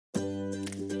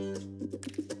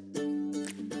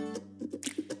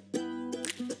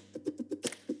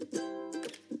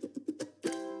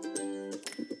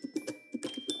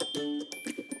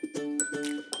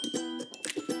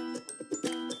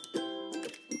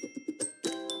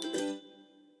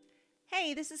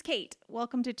Hey, this is Kate.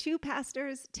 Welcome to Two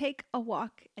Pastors Take a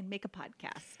Walk and Make a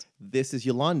Podcast. This is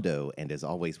Yolando, and as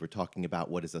always, we're talking about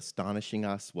what is astonishing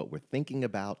us, what we're thinking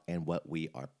about, and what we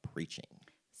are preaching.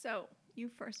 So, you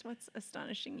first, what's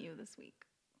astonishing you this week?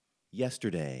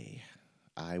 Yesterday,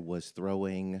 I was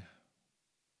throwing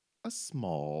a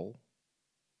small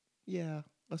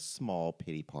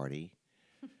pity party.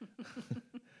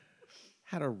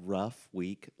 Had a rough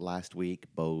week last week,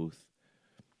 both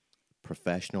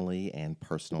professionally and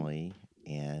personally,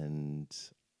 and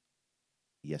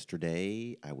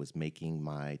yesterday, I was making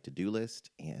my to-do list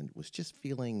and was just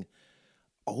feeling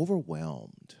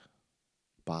overwhelmed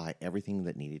by everything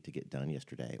that needed to get done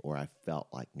yesterday, or I felt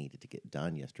like needed to get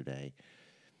done yesterday.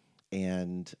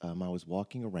 And I was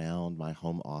walking around my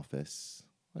home office,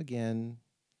 again,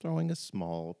 throwing a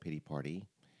small pity party.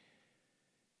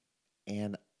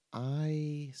 And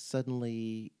I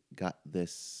suddenly got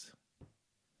this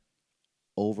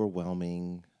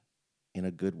overwhelming, in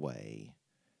a good way,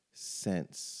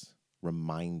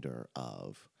 reminder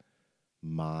of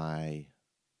my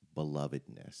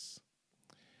belovedness.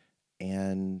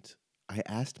 And I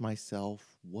asked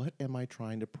myself, what am I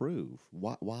trying to prove?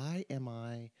 Why am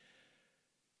I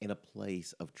in a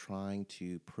place of trying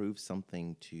to prove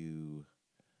something to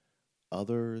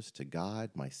others, to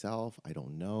God, myself? I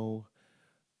don't know.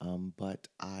 But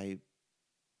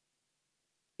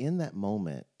in that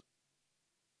moment,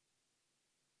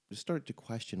 just started to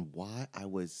question why I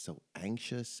was so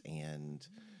anxious and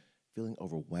feeling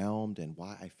overwhelmed, and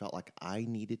why I felt like I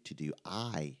needed to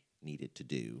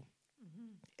do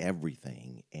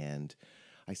everything. And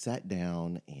I sat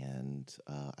down and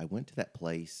I went to that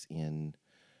place in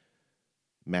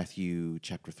Matthew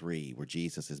chapter 3 where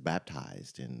Jesus is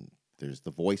baptized, and there's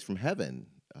the voice from heaven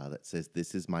that says,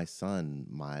 "This is my son,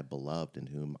 my beloved, in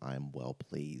whom I'm well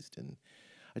pleased." And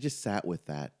I just sat with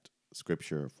that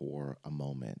scripture for a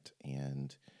moment,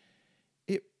 and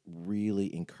it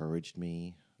really encouraged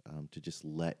me to just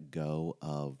let go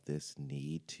of this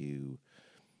need to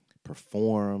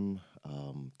perform,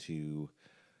 to...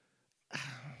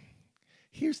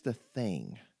 Here's the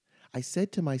thing. I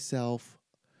said to myself,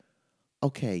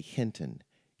 okay, Hinton,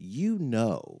 you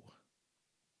know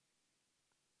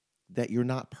that you're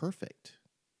not perfect.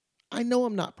 I know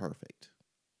I'm not perfect.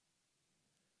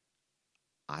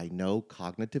 I know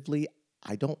cognitively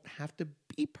I don't have to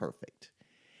be perfect.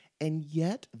 And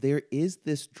yet there is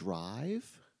this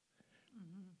drive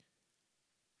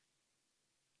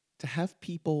to have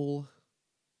people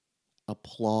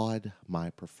applaud my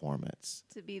performance.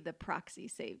 To be the proxy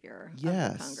savior of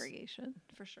Yes. the congregation,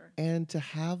 for sure. And to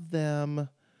have them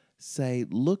say,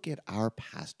 look at our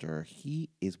pastor. He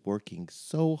is working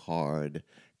so hard.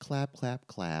 Clap, clap,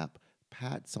 clap.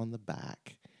 Pats on the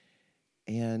back.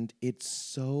 And it's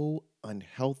so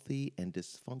unhealthy and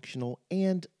dysfunctional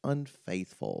and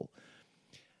unfaithful.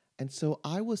 And so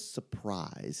I was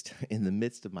surprised in the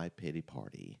midst of my pity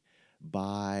party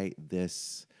by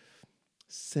this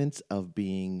sense of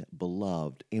being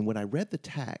beloved. And when I read the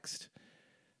text,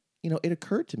 it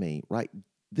occurred to me, right?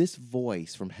 This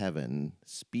voice from heaven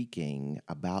speaking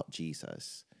about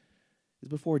Jesus is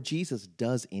before Jesus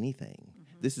does anything.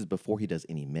 This is before he does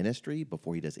any ministry,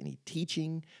 before he does any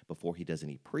teaching, before he does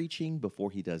any preaching, before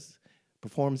he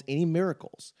performs any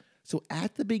miracles. So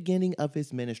at the beginning of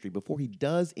his ministry, before he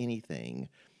does anything,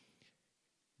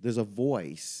 there's a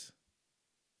voice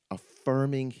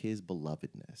affirming his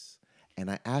belovedness. And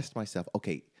I asked myself,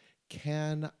 okay,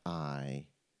 can I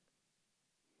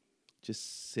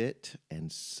just sit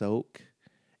and soak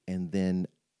and then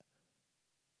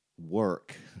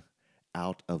work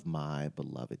out of my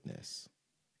belovedness?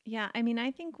 Yeah, I mean,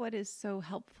 I think what is so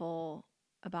helpful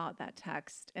about that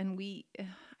text, and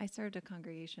I started a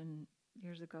congregation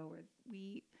years ago where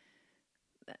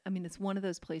it's one of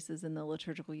those places in the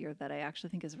liturgical year that I actually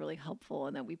think is really helpful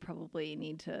and that we probably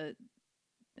need to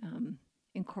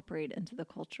incorporate into the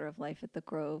culture of life at the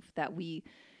Grove, that we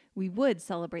would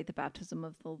celebrate the baptism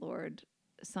of the Lord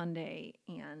Sunday,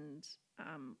 and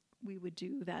we would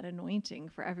do that anointing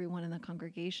for everyone in the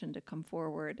congregation to come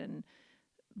forward and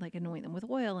like anoint them with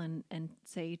oil and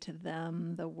say to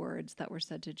them the words that were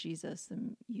said to Jesus,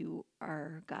 and you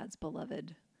are God's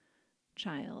beloved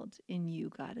child, in you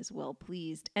God is well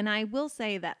pleased. And I will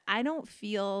say that I don't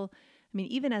feel,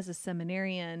 even as a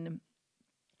seminarian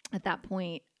at that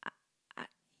point,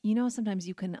 sometimes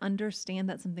you can understand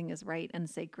that something is right and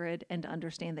sacred and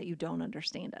understand that you don't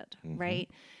understand it,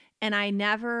 right? And I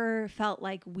never felt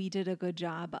like we did a good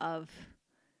job of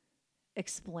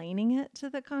explaining it to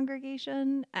the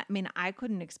congregation. I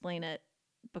couldn't explain it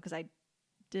because I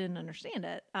didn't understand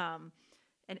it.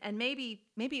 and maybe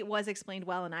it was explained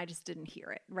well and I just didn't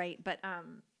hear it, right? But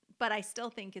I still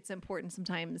think it's important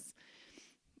sometimes,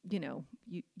 you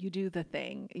do the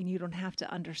thing and you don't have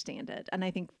to understand it. And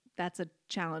I think that's a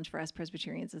challenge for us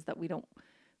Presbyterians, is that we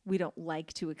don't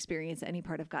like to experience any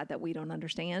part of God that we don't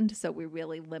understand. So we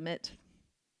really limit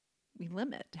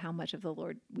how much of the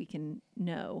Lord we can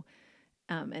know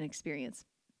and experience.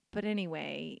 But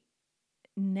anyway,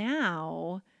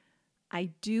 now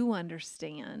I do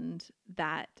understand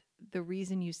that the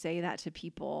reason you say that to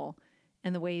people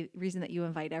and the reason that you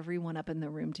invite everyone up in the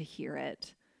room to hear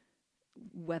it,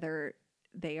 whether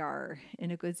they are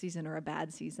in a good season or a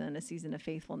bad season, a season of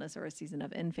faithfulness or a season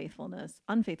of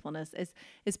unfaithfulness,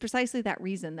 is precisely that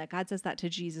reason that God says that to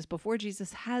Jesus before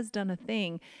Jesus has done a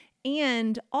thing.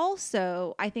 And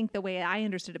also, I think the way I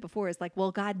understood it before is like,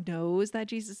 well, God knows that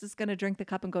Jesus is going to drink the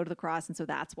cup and go to the cross, and so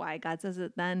that's why God says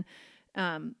it then.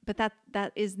 But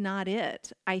that is not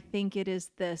it. I think it is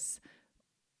this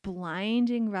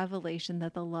blinding revelation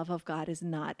that the love of God is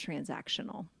not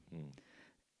transactional.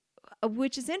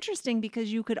 Which is interesting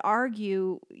because you could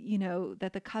argue,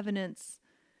 that the covenants,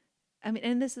 I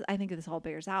think this all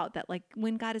bears out that like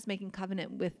when God is making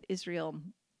covenant with Israel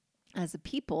as a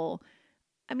people,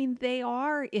 I mean, they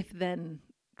are if-then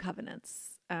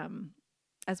covenants,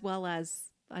 as well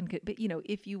as, but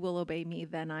if you will obey me,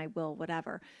 then I will,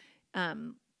 whatever.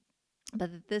 But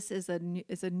this is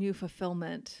a new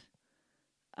fulfillment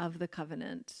of the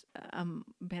covenant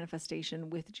manifestation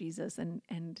with Jesus,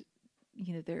 and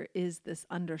there is this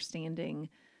understanding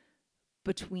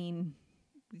between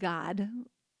God,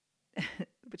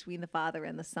 between the Father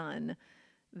and the Son,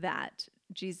 that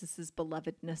Jesus's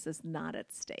belovedness is not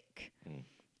at stake.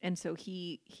 And so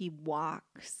he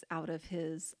walks out of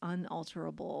his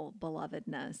unalterable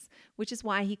belovedness, which is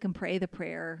why he can pray the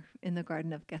prayer in the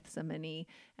Garden of Gethsemane,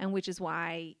 and which is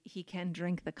why he can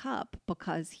drink the cup,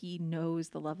 because he knows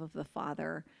the love of the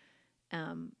Father.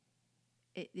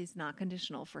 It is not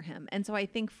conditional for him. And so I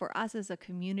think for us as a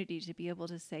community to be able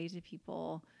to say to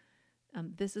people,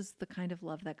 this is the kind of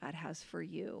love that God has for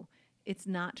you. It's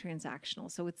not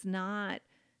transactional. So it's not,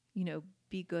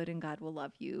 be good and God will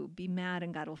love you. Be mad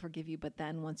and God will forgive you. But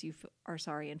then once you are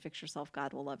sorry and fix yourself,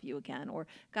 God will love you again. Or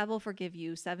God will forgive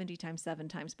you 70 times, 7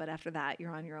 times. But after that,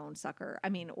 you're on your own, sucker. I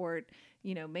mean, or,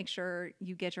 make sure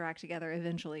you get your act together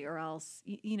eventually, or else,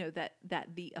 that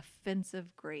the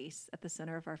offensive grace at the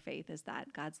center of our faith is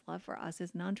that God's love for us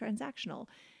is non-transactional.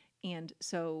 And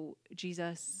so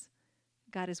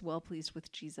God is well pleased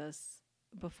with Jesus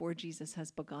before Jesus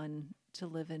has begun to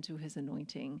live into his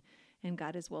anointing. And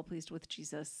God is well pleased with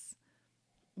Jesus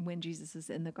when Jesus is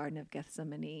in the Garden of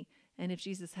Gethsemane. And if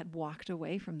Jesus had walked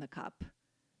away from the cup,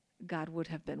 God would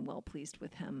have been well pleased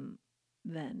with him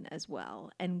then as well.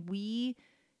 And we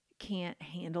can't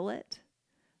handle it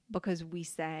because we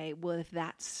say, well, if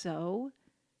that's so,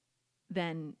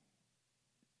 then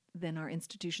our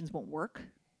institutions won't work,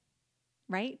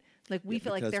 right? Like we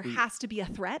feel like there has to be a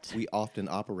threat. We often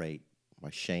operate by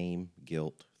shame,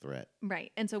 guilt, threat.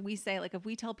 Right. And so we say, like, if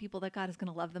we tell people that God is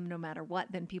going to love them no matter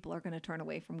what, then people are going to turn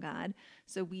away from God.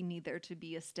 So we need there to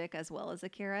be a stick as well as a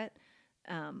carrot.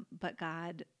 But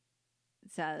God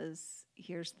says,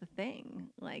 here's the thing,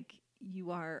 like,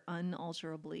 you are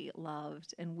unalterably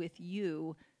loved, and with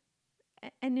you,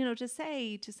 and, to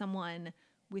say to someone,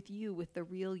 with you, with the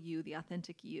real you, the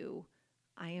authentic you,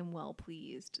 I am well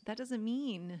pleased. That doesn't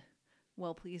mean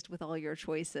well pleased with all your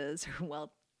choices, or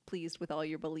well pleased with all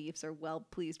your beliefs, or well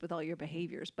pleased with all your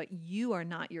behaviors, but you are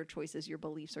not your choices, your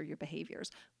beliefs, or your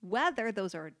behaviors, whether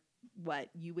those are what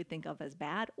you would think of as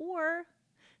bad, or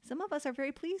some of us are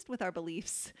very pleased with our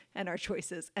beliefs and our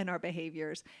choices and our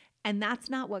behaviors, and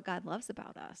that's not what God loves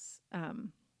about us.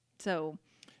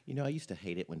 I used to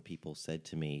hate it when people said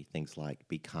to me things like,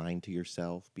 be kind to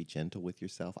yourself, be gentle with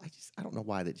yourself. I don't know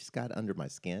why, that just got under my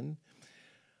skin.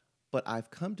 But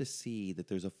I've come to see that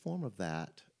there's a form of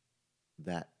that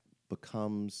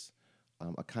becomes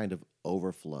a kind of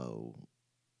overflow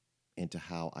into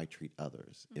how I treat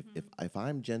others. Mm-hmm. If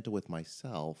I'm gentle with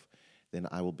myself, then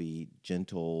I will be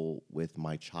gentle with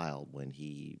my child when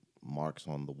he marks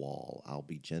on the wall. I'll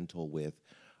be gentle with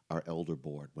our elder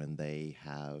board when they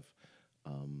have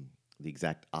the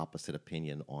exact opposite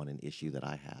opinion on an issue that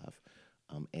I have.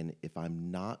 And if I'm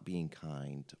not being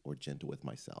kind or gentle with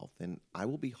myself, then I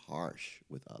will be harsh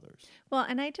with others. Well,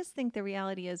 and I just think the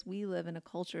reality is we live in a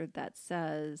culture that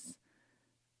says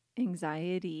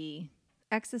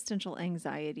existential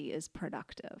anxiety is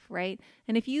productive, right?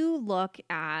 And if you look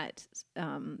at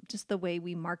just the way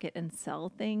we market and sell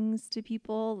things to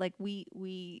people, like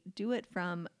we do it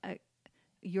from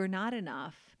you're not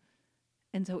enough.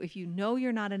 And so if you know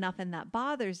you're not enough and that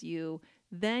bothers you,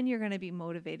 then you're going to be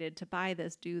motivated to buy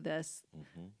this, do this,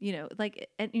 Mm-hmm. like,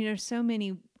 and so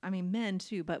many, I mean, men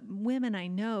too, but women I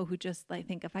know who just like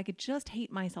think if I could just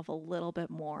hate myself a little bit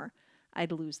more,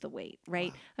 I'd lose the weight.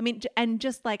 Right. Wow. I mean, and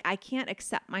just like, I can't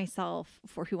accept myself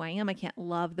for who I am. I can't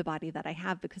love the body that I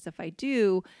have, because if I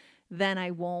do, then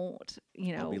I won't,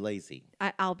 I'll be lazy.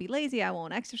 I'll be lazy. I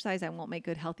won't exercise. I won't make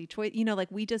good, healthy choice.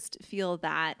 Like we just feel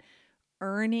that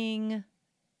earning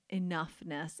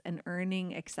enoughness and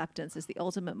earning acceptance is the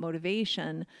ultimate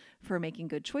motivation for making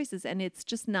good choices. And it's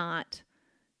just not,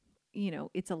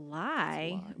 it's a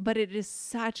lie, but it is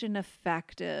such an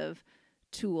effective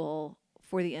tool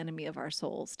for the enemy of our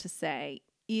souls to say,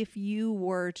 if you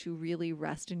were to really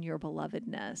rest in your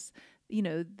belovedness,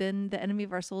 then the enemy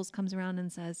of our souls comes around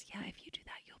and says, yeah, if you do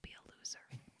that, you'll be a loser.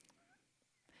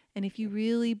 And if you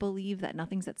really believe that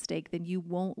nothing's at stake, then you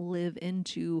won't live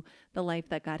into the life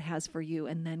that God has for you.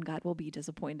 And then God will be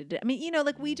disappointed. I mean,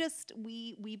 like we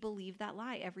believe that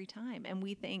lie every time. And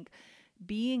we think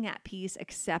being at peace,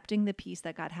 accepting the peace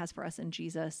that God has for us in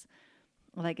Jesus,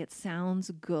 like it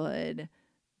sounds good,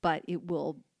 but it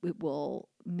will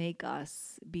make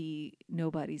us be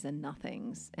nobodies and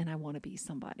nothings. And I want to be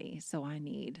somebody. So I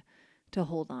need to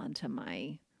hold on to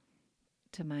my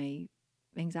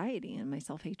anxiety and my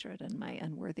self-hatred and my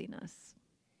unworthiness.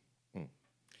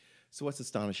 So what's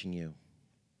astonishing you?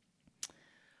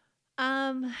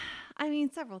 I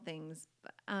mean, several things.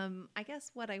 I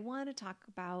guess what I want to talk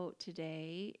about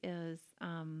today is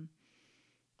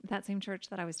that same church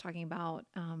that I was talking about,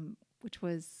 which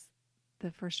was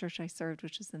the first church I served,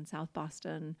 which is in South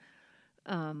Boston,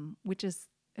 which is,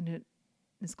 and it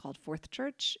is called Fourth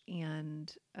Church.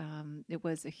 And it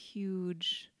was a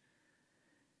huge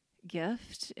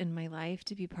gift in my life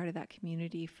to be part of that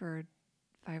community for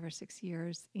 5 or 6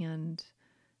 years. And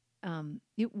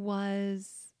it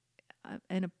was,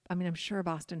 and I mean, I'm sure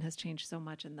Boston has changed so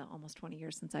much in the almost 20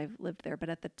 years since I've lived there. But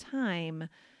at the time,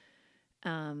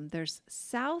 there's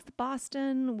South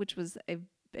Boston, which was a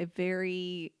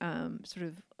very sort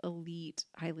of elite,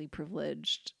 highly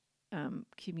privileged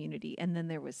community. And then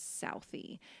there was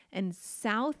Southie. And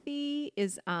Southie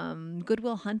is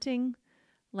Goodwill Hunting.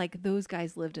 Like those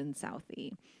guys lived in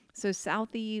Southie. So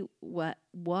Southie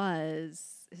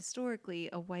was historically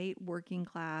a white working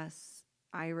class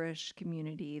Irish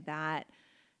community that,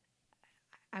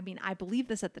 I mean, I believe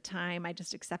this at the time. I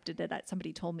just accepted it.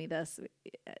 Somebody told me this.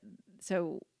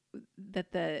 So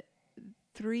that the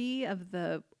 3 of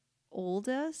the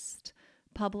oldest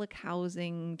public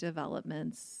housing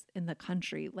developments in the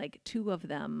country, like 2 of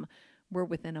them were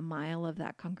within a mile of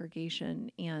that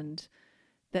congregation, and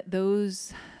that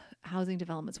those housing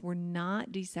developments were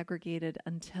not desegregated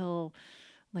until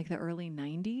like the early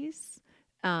 90s.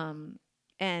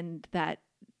 And that,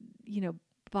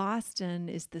 Boston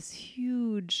is this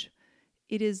huge,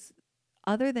 it is,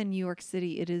 other than New York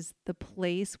City, it is the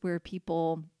place where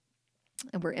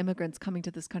where immigrants coming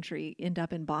to this country end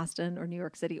up in Boston or New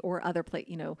York City or other place,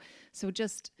 so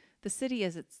just the city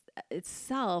as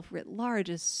itself writ large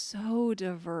is so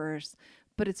diverse.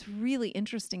 But it's really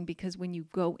interesting because when you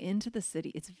go into the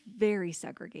city, it's very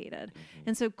segregated. Mm-hmm.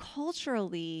 And so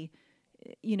culturally,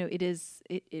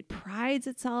 it prides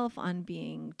itself on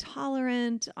being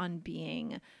tolerant, on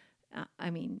being,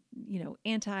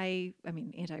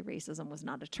 anti-racism was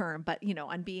not a term, but,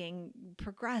 on being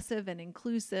progressive and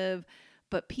inclusive.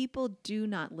 But people do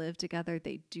not live together.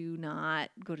 They do not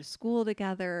go to school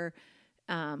together.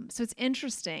 So it's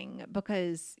interesting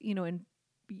because,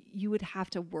 you would have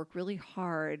to work really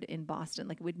hard in Boston.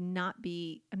 Like it would not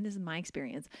be, and this is my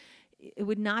experience, it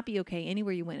would not be okay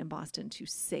anywhere you went in Boston to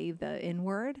say the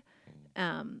N-word.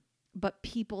 But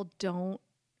people don't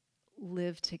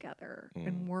live together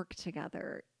and work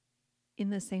together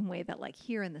in the same way that like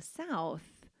here in the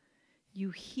South,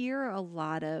 you hear a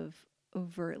lot of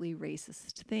overtly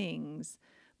racist things,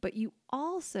 but you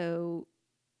also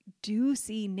do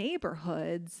see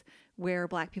neighborhoods where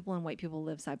Black people and white people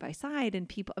live side by side, and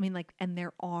people, and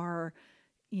there are,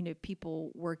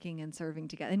 people working and serving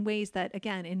together in ways that,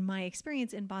 again, in my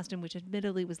experience in Boston, which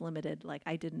admittedly was limited, like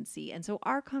I didn't see. And so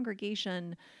our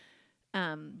congregation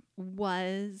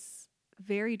was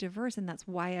very diverse, and that's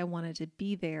why I wanted to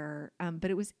be there.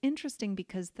 But it was interesting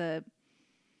because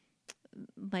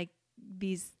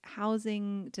these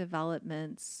housing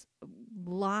developments,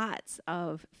 lots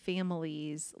of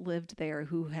families lived there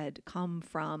who had come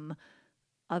from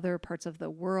other parts of the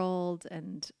world,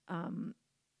 and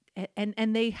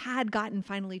they had gotten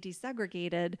finally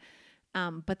desegregated,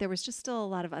 but there was just still a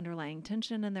lot of underlying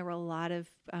tension, and there were a lot of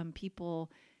people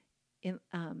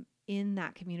in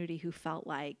that community who felt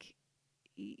like,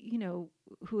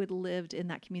 who had lived in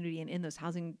that community and in those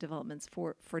housing developments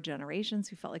for generations,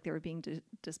 who felt like they were being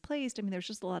displaced. I mean, there's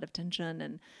just a lot of tension,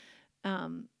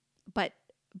 and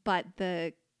but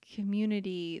the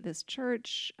community, this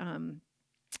church,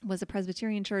 was a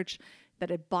Presbyterian church that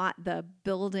had bought the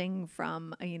building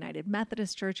from a United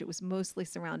Methodist church. It was mostly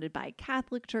surrounded by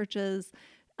Catholic churches,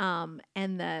 and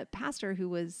the pastor who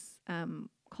was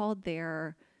called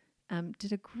there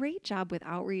did a great job with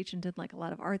outreach and did like a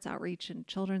lot of arts outreach and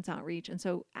children's outreach. And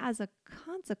so as a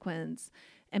consequence,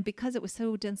 and because it was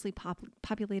so densely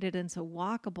populated and so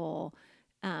walkable,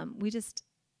 we just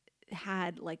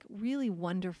had like really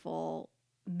wonderful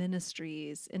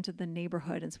ministries into the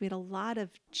neighborhood. And so we had a lot of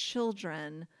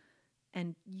children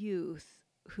and youth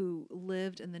who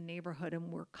lived in the neighborhood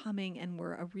and were coming and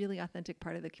were a really authentic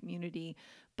part of the community,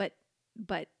 but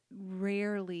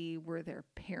rarely were their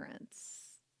parents.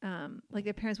 Like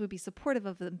their parents would be supportive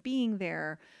of them being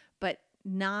there, but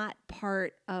not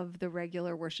part of the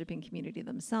regular worshiping community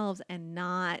themselves, and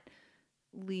not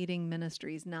leading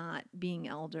ministries, not being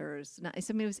elders. So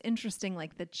I mean, it was interesting.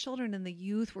 Like the children and the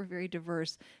youth were very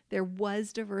diverse. There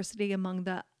was diversity among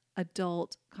the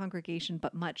adult congregation,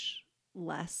 but much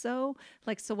less so.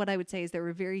 Like, so what I would say is there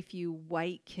were very few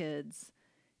white kids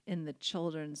in the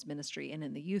children's ministry and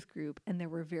in the youth group, and there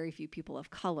were very few people of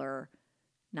color,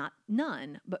 not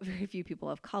none, but very few people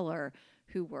of color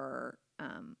who were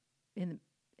in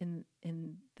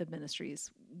the ministries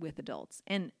with adults.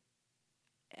 And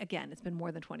again, it's been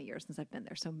more than 20 years since I've been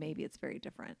there, so maybe it's very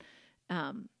different.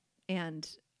 But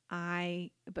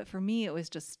for me, it was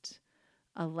just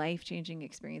a life-changing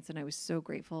experience, and I was so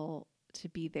grateful to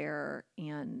be there.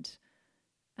 And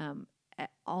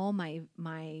all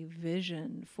my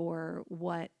vision for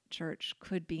what church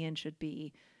could be and should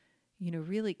be,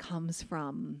 really comes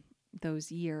from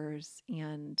those years.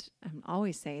 And I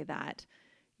always say that,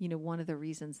 one of the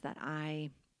reasons that I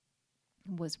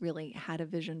was really had a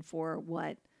vision for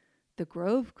what the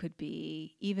Grove could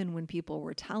be, even when people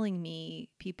were telling me,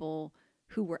 people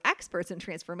who were experts in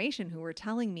transformation, who were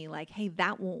telling me like, hey,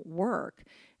 that won't work.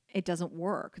 It doesn't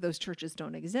work. Those churches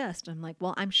don't exist. I'm like,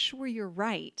 well, I'm sure you're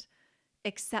right,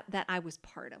 except that I was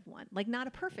part of one, like not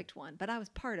a perfect one, but I was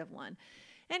part of one.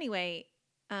 Anyway,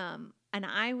 and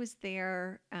I was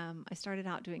there. I started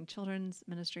out doing children's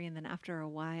ministry, and then after a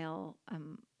while,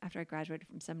 after I graduated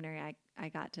from seminary, I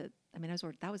got to. I mean,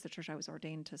 that was the church I was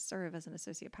ordained to serve as an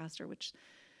associate pastor, which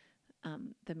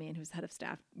the man who's head of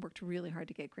staff worked really hard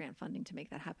to get grant funding to make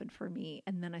that happen for me.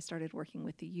 And then I started working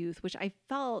with the youth, which I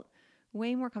felt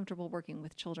way more comfortable working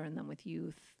with children than with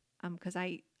youth, because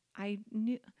I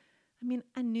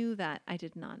knew that I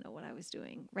did not know what I was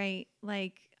doing, right?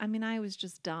 Like, I mean, I was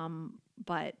just dumb,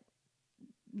 but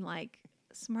like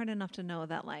smart enough to know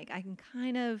that like I can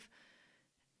kind of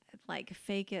like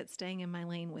fake it staying in my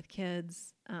lane with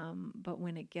kids. But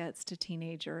when it gets to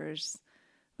teenagers,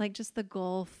 like just the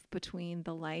gulf between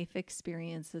the life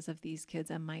experiences of these kids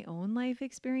and my own life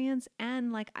experience.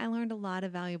 And like, I learned a lot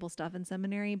of valuable stuff in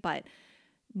seminary, but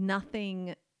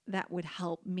nothing that would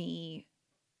help me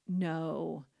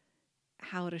know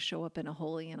how to show up in a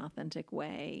holy and authentic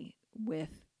way with,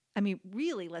 I mean,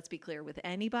 really, let's be clear, with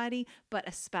anybody, but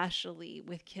especially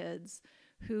with kids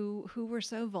who were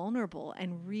so vulnerable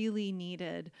and really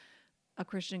needed a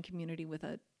Christian community with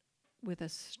a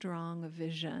strong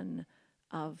vision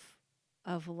of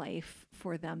life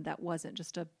for them that wasn't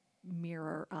just a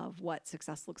mirror of what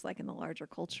success looks like in the larger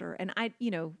culture. And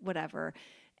whatever.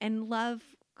 And love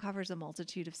covers a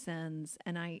multitude of sins,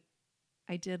 and I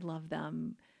did love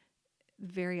them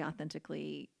very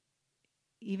authentically,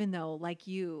 even though like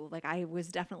I was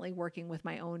definitely working with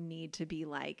my own need to be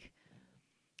like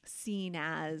seen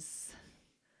as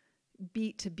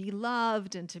to be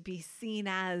loved and to be seen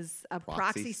as a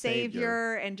proxy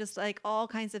savior and just like all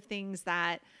kinds of things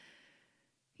that,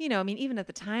 I mean, even at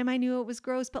the time I knew it was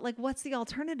gross, but like, what's the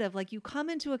alternative? Like, you come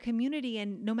into a community,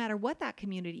 and no matter what that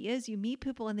community is, you meet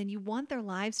people, and then you want their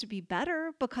lives to be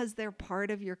better because they're part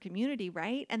of your community,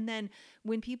 right? And then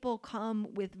when people come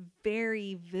with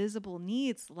very visible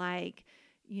needs, like,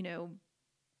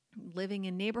 living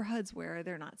in neighborhoods where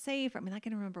they're not safe. I mean, I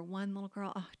can remember one little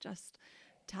girl, just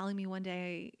telling me one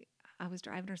day, I was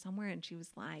driving her somewhere, and she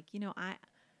was like, I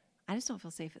just don't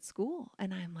feel safe at school.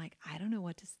 And I'm like, I don't know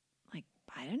what to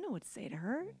say to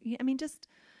her. I mean,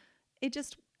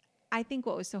 I think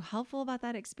what was so helpful about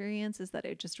that experience is that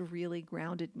it just really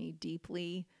grounded me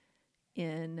deeply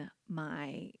in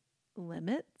my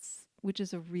limits, which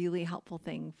is a really helpful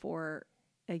thing for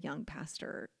a young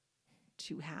pastor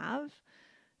to have.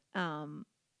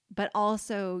 But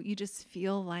also you just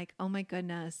feel like, oh my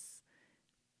goodness,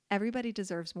 everybody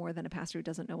deserves more than a pastor who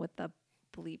doesn't know what the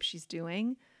bleep she's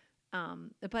doing.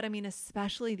 But I mean,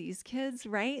 especially these kids,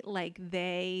 right? Like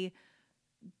they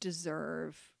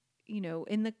deserve,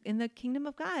 in the kingdom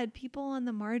of God, people on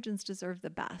the margins deserve the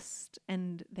best,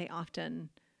 and they often,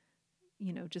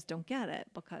 just don't get it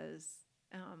because,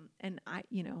 and I,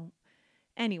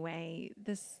 anyway,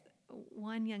 this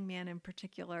one young man in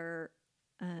particular,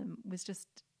 was just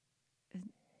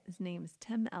his name is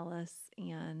Tim Ellis,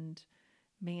 and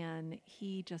man,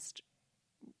 he just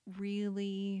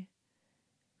really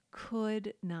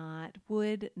would not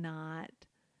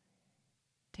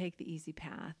take the easy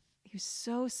path. He was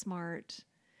so smart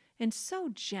and so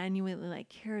genuinely like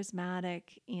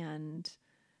charismatic and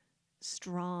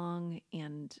strong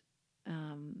and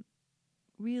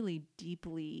really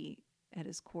deeply at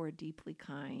his core, deeply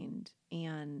kind,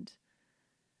 and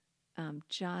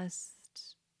just,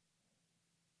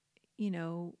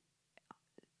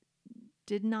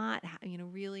 did not,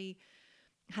 really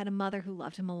had a mother who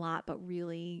loved him a lot, but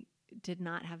really did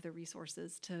not have the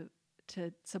resources to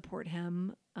support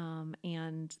him.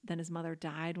 And then his mother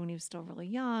died when he was still really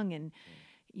young, and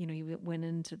he went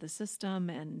into the system,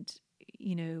 and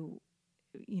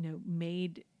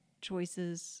made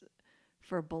choices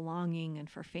for belonging and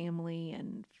for family,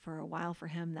 and for a while for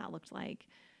him that looked like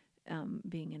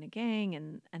being in a gang,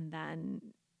 and then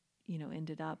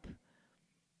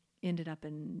ended up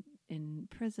in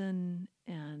prison,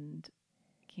 and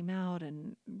came out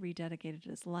and rededicated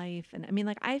his life. And I mean,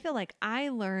 like, I feel like I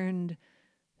learned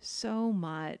so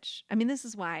much. I mean, this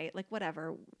is why, like,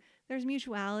 whatever, there's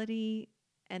mutuality,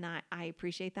 and I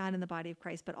appreciate that in the body of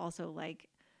Christ, but also like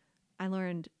I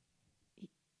learned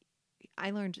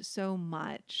so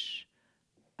much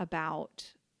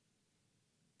about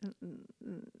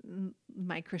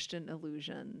my Christian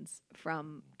illusions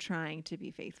from trying to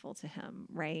be faithful to him,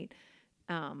 right?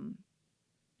 Um,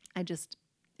 I just,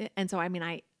 and so, I mean,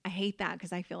 I hate that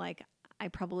because I feel like I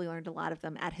probably learned a lot of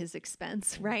them at his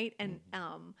expense, right? And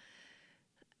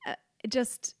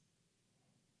just,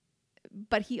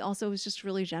 but he also was just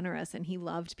really generous, and he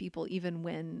loved people even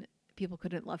when people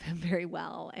couldn't love him very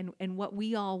well. And what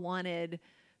we all wanted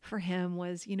for him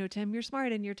was, Tim, you're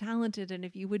smart and you're talented, and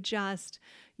if you would just,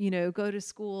 go to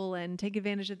school and take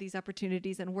advantage of these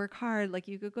opportunities and work hard, like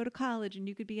you could go to college and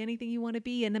you could be anything you want to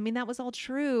be. And I mean, that was all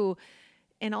true,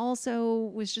 and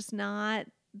also was just not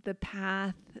the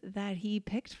path that he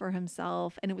picked for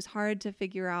himself. And it was hard to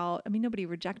figure out. I mean, nobody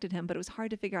rejected him, but it was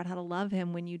hard to figure out how to love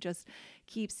him when you just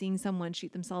keep seeing someone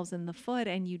shoot themselves in the foot,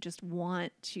 and you just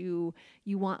want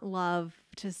love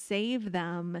to save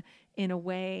them in a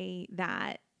way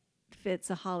that fits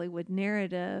a Hollywood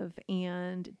narrative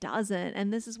and doesn't.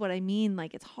 And this is what I mean.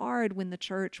 Like, it's hard when the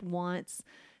church wants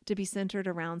to be centered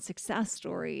around success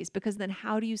stories, because then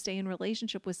how do you stay in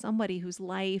relationship with somebody whose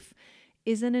life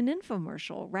isn't an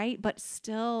infomercial, right? But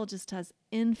still just has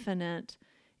infinite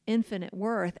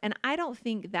worth. And I don't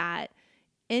think that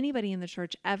anybody in the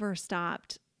church ever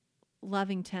stopped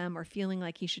loving Tim or feeling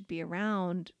like he should be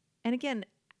around. And again,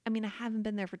 I mean, I haven't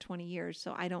been there for 20 years,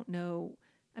 so I don't know.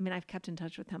 I mean, I've kept in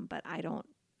touch with him, but I don't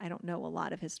know a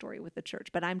lot of his story with the church.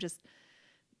 But I'm just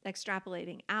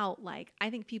extrapolating out, like,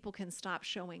 I think people can stop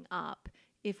showing up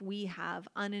if we have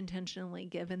unintentionally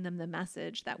given them the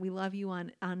message that we love you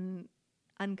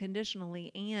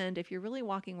unconditionally, and if you're really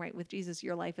walking right with Jesus,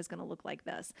 your life is going to look like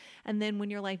this. And then when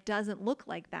your life doesn't look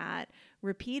like that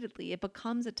repeatedly, it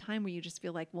becomes a time where you just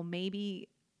feel like, well, maybe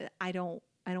I don't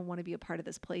want to be a part of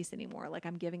this place anymore. Like,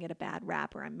 I'm giving it a bad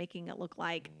rap, or I'm making it look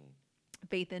like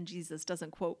faith in Jesus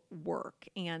doesn't, quote, work.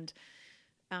 And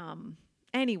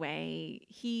anyway,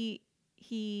 he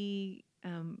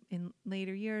in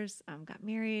later years got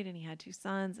married, and he had 2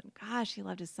 sons, and gosh, he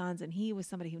loved his sons, and he was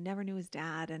somebody who never knew his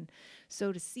dad. And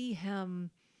so to see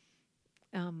him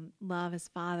love his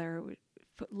father,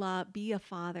 be a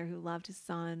father who loved his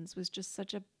sons, was just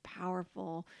such a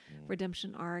powerful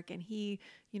redemption arc. And he,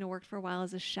 worked for a while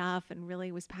as a chef and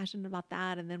really was passionate about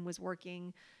that, and then was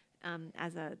working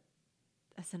as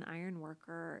an iron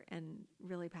worker and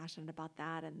really passionate about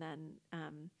that. And then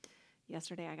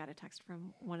yesterday I got a text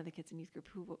from one of the kids in youth group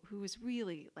who was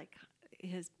really like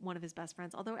one of his best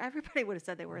friends, although everybody would have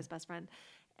said they were his best friend.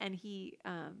 And he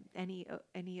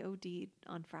OD'd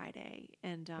on Friday.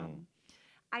 And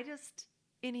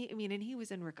he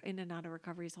was in and out of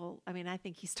recovery his whole, I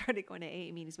think he started going to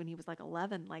AA meetings when he was like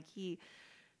 11. Like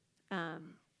I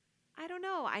don't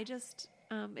know.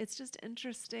 It's just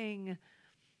interesting.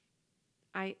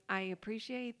 I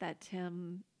appreciate that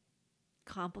Tim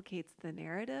complicates the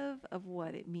narrative of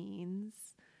what it means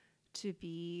to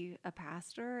be a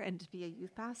pastor and to be a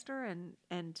youth pastor,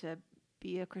 and to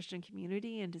be a Christian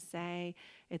community and to say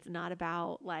it's not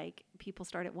about like people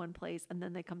start at one place and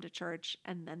then they come to church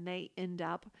and then they end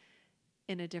up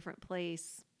in a different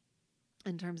place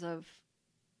in terms of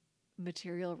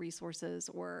material resources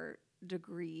or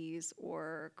degrees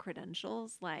or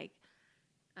credentials. Like,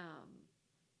 um,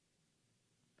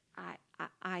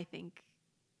 I think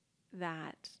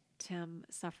that Tim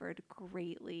suffered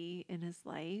greatly in his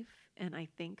life, and I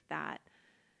think that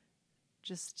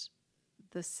just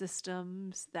the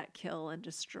systems that kill and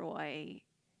destroy,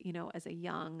 as a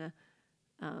young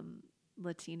um,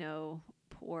 Latino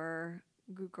poor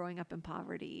growing up in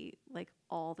poverty, like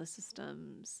all the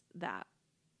systems that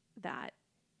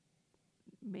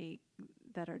make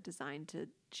that are designed to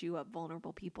chew up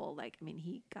vulnerable people. Like, I mean,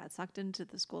 he got sucked into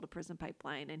the school to prison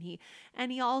pipeline, and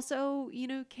he also,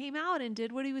 came out and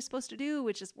did what he was supposed to do,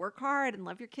 which is work hard and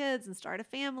love your kids and start a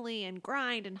family and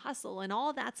grind and hustle and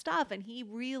all that stuff. And he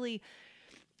really,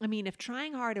 I mean, if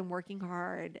trying hard and working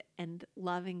hard and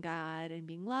loving God and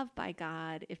being loved by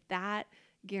God, if that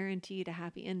guaranteed a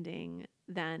happy ending,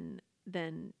 then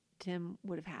Tim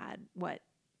would have had what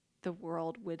the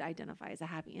world would identify as a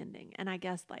happy ending. And I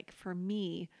guess like for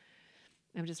me,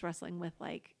 I'm just wrestling with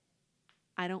like,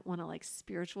 I don't want to like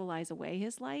spiritualize away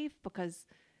his life, because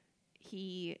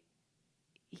he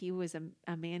was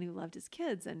a man who loved his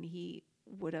kids, and he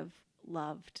would have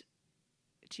loved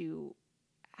to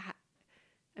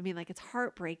I mean, like, it's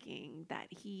heartbreaking that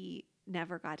he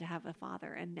never got to have a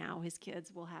father, and now his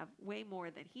kids will have way more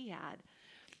than he had.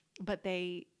 But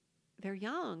they're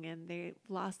young and they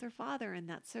lost their father, and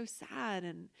that's so sad.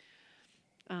 And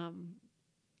um,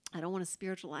 I don't want to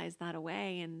spiritualize that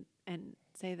away and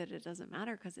say that it doesn't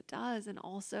matter, because it does. And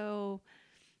also,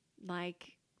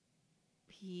 like,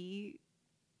 he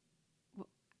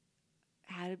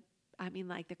had, I mean,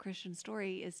 like, the Christian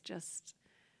story is just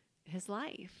his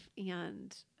life,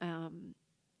 and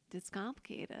it's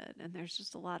complicated, and there's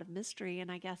just a lot of mystery. And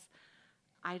I guess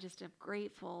I just am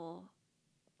grateful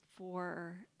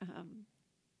for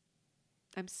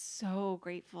I'm so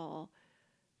grateful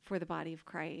for the body of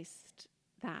Christ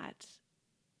that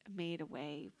made a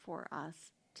way for us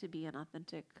to be an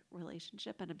authentic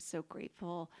relationship. And I'm so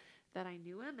grateful that I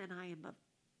knew him, and I am a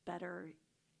better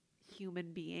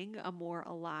human being, a more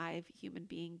alive human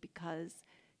being, because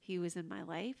he was in my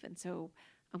life. And so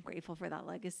I'm grateful for that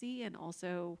legacy. And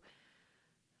also,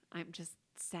 I'm just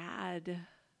sad,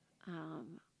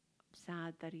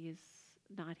 sad that he's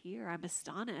not here. I'm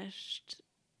astonished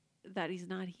that he's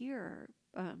not here,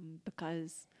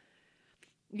 because,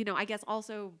 I guess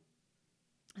also,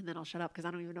 and then I'll shut up because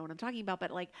I don't even know what I'm talking about, but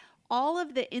like all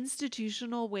of the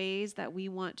institutional ways that we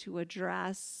want to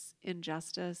address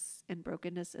injustice and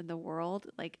brokenness in the world,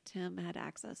 like Tim had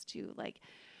access to. Like,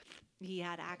 he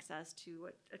had access to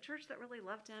a church that really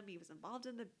loved him. He was involved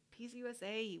in the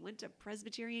PCUSA. He went to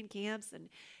Presbyterian camps, and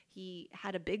he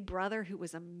had a big brother who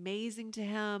was amazing to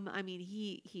him. I mean,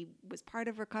 he was part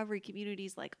of recovery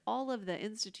communities, like all of the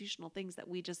institutional things that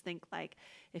we just think like,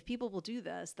 if people will do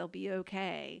this, they'll be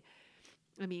okay.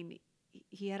 I mean,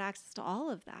 he had access to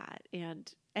all of that,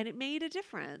 and it made a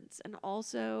difference. And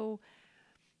also,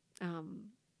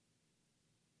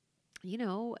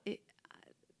 it,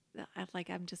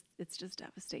 it's just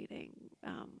devastating.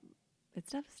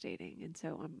 It's devastating. And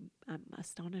so I'm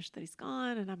astonished that he's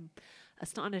gone, and I'm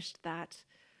astonished that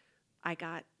I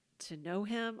got to know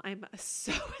him. I'm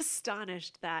so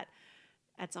astonished that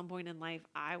at some point in life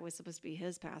I was supposed to be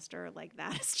his pastor. Like,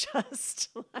 that is just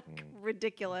like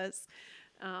ridiculous.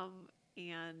 And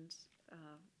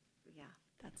yeah,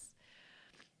 that's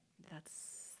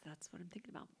what I'm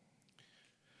thinking about.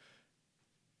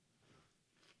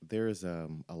 There is a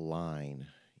line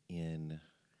in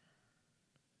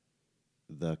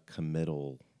the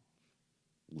committal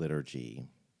liturgy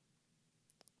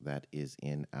that is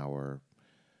in our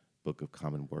Book of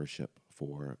Common Worship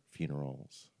for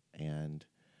funerals. And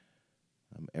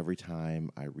every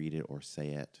time I read it or say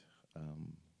it,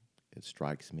 it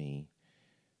strikes me.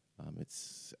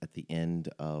 It's at the end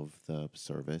of the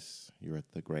service. You're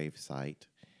at the grave site,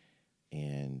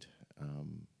 and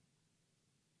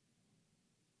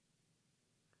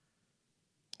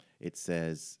it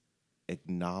says,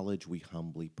 "Acknowledge, we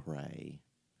humbly pray,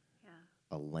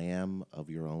 a lamb of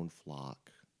your own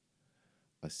flock,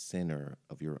 a sinner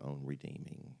of your own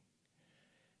redeeming."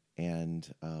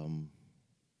 And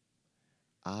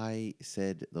I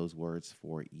said those words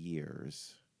for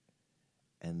years,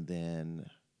 and then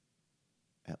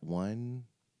at one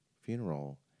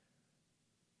funeral,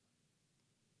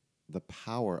 the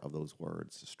power of those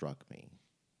words struck me,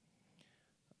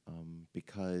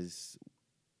 because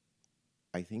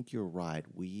I think you're right.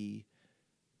 We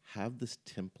have this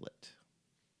template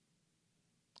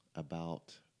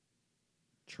about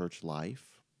church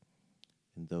life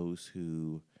and those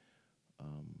who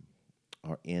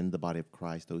are in the body of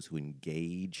Christ, those who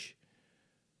engage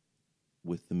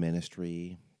with the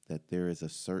ministry, that there is a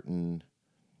certain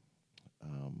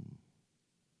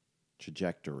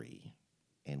trajectory,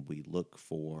 and we look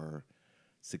for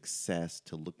success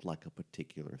to look like a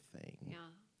particular thing. Yeah.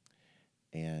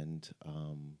 And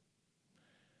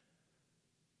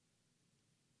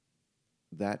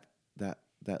that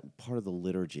part of the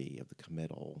liturgy of the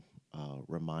committal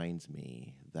reminds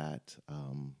me that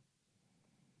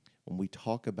when we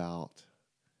talk about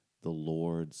the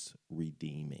Lord's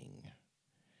redeeming,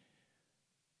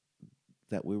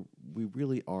 that we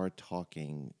really are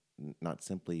talking not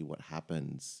simply what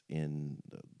happens in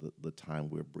the time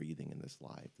we're breathing in this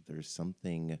life. That there's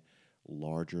something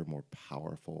larger, more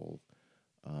powerful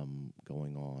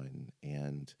going on.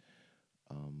 And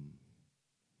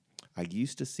I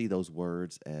used to see those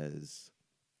words as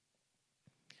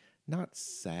not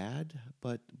sad,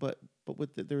 but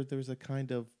with there's a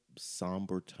kind of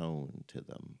somber tone to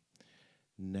them.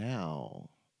 Now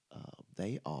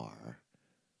they are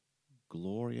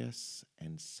glorious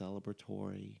and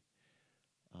celebratory.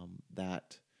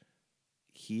 That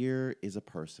here is a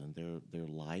person, their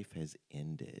life has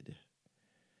ended,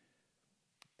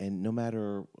 and no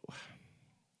matter,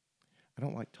 I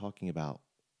don't like talking about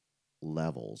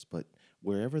levels, but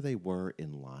wherever they were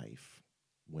in life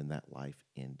when that life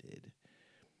ended,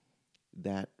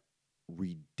 that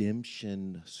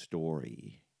redemption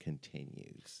story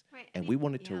continues. Right. And we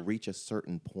wanted to reach a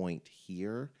certain point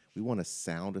here. We want to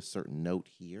sound a certain note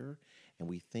here. And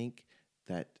we think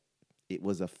that it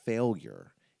was a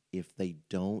failure if they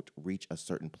don't reach a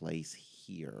certain place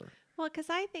here. Well, because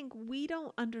I think we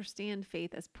don't understand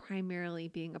faith as primarily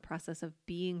being a process of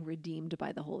being redeemed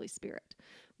by the Holy Spirit.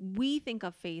 We think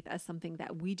of faith as something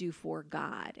that we do for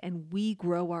God, and we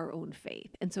grow our own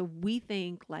faith. And so we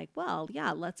think like, well,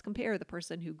 yeah, let's compare the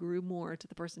person who grew more to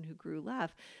the person who grew less,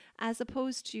 as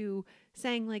opposed to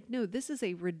saying like, no, this is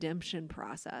a redemption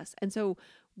process. And so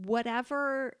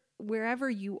wherever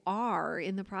you are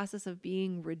in the process of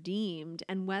being redeemed,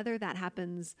 and whether that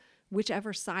happens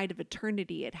whichever side of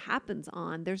eternity it happens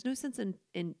on, there's no sense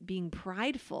in being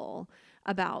prideful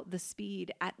about the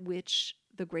speed at which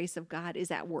the grace of God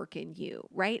is at work in you,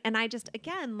 right? And I just,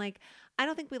 again, like, I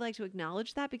don't think we like to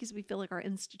acknowledge that because we feel like our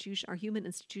human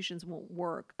institutions won't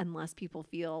work unless people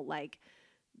feel like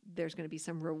there's going to be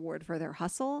some reward for their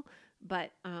hustle.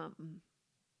 But, I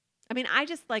mean, I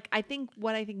think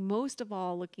most of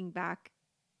all, looking back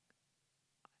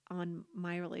on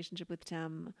my relationship with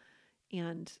Tim,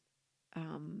 and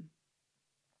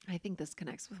I think this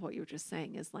connects with what you were just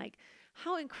saying, is like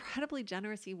how incredibly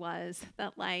generous he was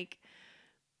that like,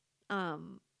 I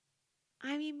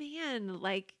mean, man,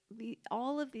 like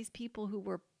all of these people who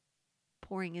were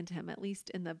pouring into him, at least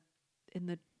in the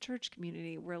church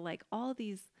community, were like all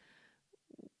these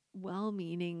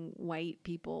well-meaning white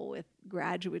people with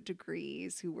graduate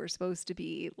degrees who were supposed to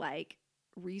be like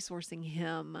resourcing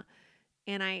him.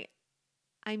 And I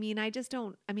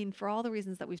mean, for all the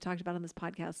reasons that we've talked about on this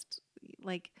podcast,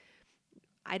 like,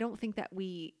 I don't think that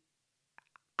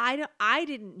I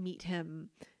didn't meet him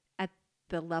at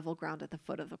the level ground at the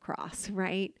foot of the cross.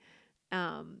 Right.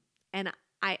 And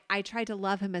I tried to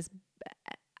love him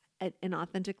and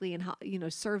authentically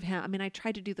and, serve him. I mean, I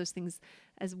tried to do those things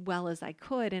as well as I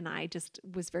could. And I just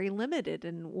was very limited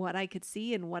in what I could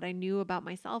see and what I knew about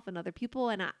myself and other people.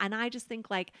 And I just think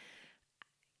like,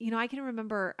 I can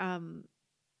remember,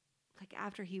 like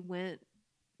after he went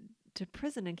to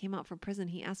prison and came out from prison,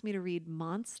 he asked me to read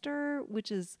Monster,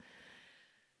 which is,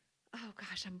 oh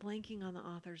gosh, I'm blanking on the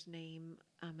author's name.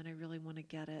 And I really want to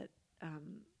get it.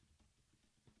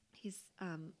 He's,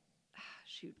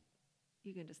 shoot,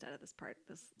 you can just edit this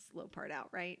slow part out,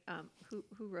 right?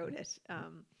 Who wrote it?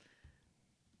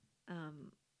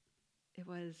 It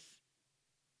was,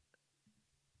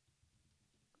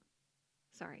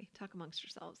 sorry, talk amongst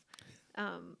yourselves.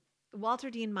 Walter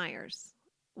Dean Myers,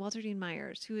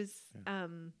 who is, I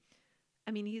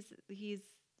mean,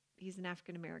 he's an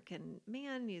African-American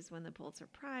man. He's won the Pulitzer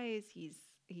Prize. He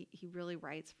really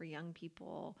writes for young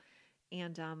people.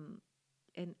 And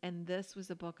this was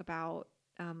a book about,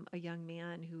 a young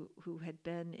man who had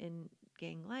been in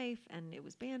gang life, and it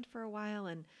was banned for a while.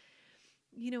 And,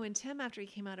 and Tim, after he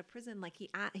came out of prison, like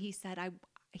he said,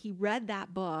 he read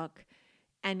that book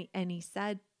and he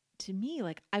said to me,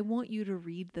 like, I want you to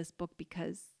read this book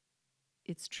because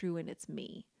it's true and it's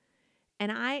me.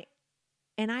 And I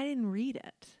didn't read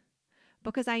it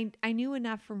because I knew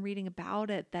enough from reading about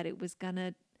it that it was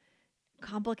gonna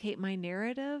complicate my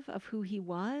narrative of who he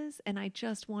was. And I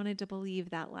just wanted to believe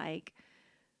that, like,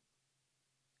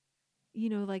 you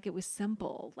know, like it was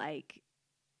simple, like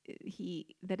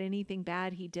that anything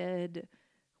bad he did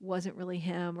wasn't really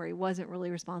him, or he wasn't really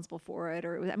responsible for it,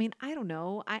 or it was, I mean, I don't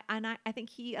know. I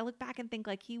think I look back and think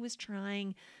like he was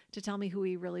trying to tell me who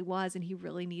he really was, and he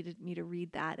really needed me to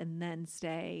read that and then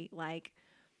say like,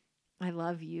 I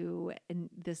love you, and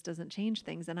this doesn't change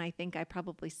things. And I think I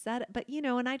probably said it, but you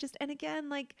know, and again,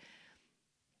 like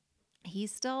he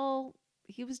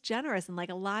was generous, and like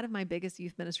a lot of my biggest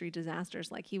youth ministry disasters,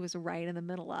 like he was right in the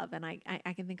middle of. And I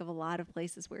can think of a lot of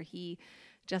places where he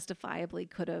justifiably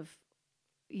could have,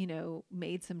 you know,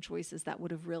 made some choices that would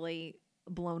have really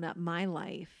blown up my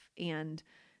life and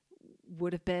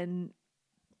would have been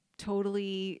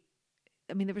totally,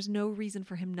 I mean, there was no reason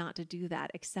for him not to do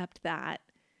that, except that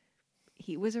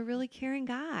he was a really caring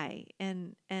guy,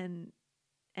 and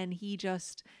he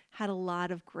just had a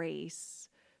lot of grace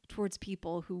towards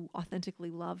people who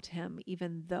authentically loved him,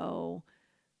 even though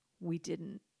we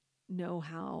didn't know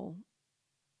how.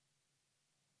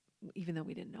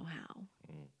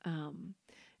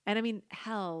 And I mean,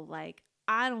 hell, like,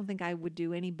 I don't think I would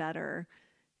do any better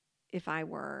if I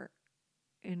were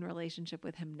in relationship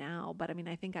with him now. But I mean,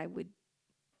 I think I would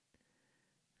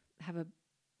have a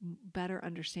better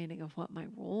understanding of what my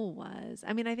role was.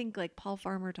 I mean, I think like Paul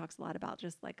Farmer talks a lot about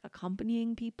just like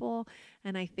accompanying people.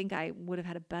 And I think I would have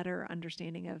had a better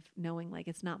understanding of knowing like,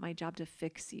 it's not my job to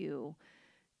fix you.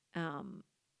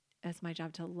 It's my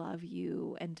job to love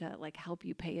you and to like help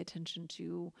you pay attention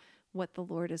to what the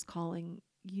Lord is calling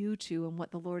you to and what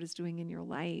the Lord is doing in your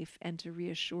life, and to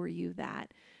reassure you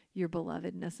that your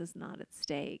belovedness is not at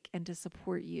stake, and to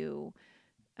support you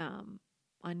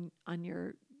on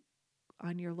your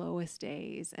lowest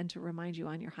days, and to remind you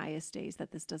on your highest days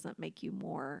that this doesn't make you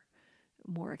more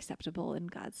acceptable in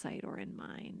God's sight or in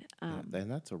mine. And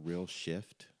that's a real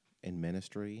shift in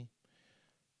ministry,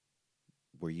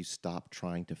 where you stop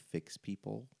trying to fix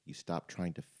people, you stop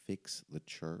trying to fix the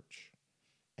church,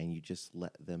 and you just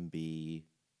let them be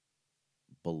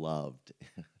beloved.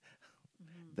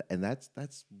 And that's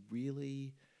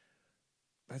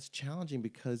challenging,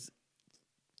 because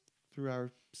through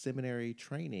our seminary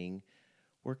training,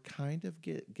 we're kind of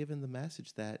given the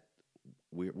message that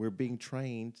we're being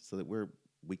trained so that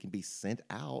we can be sent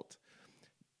out,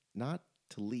 not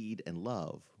to lead and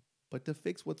love, but to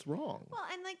fix what's wrong. Well,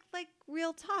 and like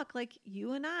real talk, like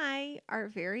you and I are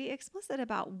very explicit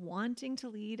about wanting to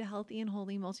lead healthy and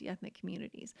holy multi-ethnic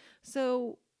communities.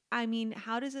 So, I mean,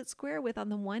 how does it square with, on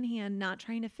the one hand, not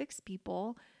trying to fix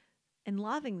people and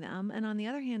loving them, and on the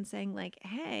other hand saying like,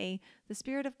 hey, the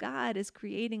Spirit of God is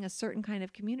creating a certain kind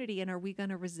of community, and are we going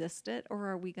to resist it, or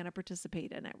are we going to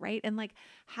participate in it, right? And like,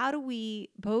 how do we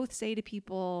both say to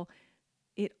people,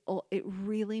 it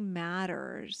really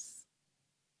matters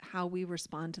how we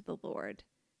respond to the Lord,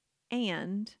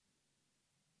 and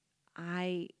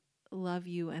I love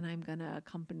you, and I'm going to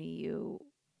accompany you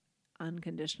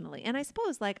unconditionally. And I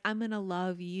suppose like, I'm going to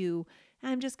love you,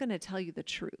 and I'm just going to tell you the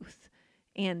truth.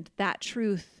 And that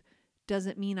truth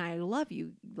doesn't mean I love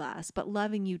you less, but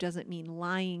loving you doesn't mean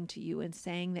lying to you and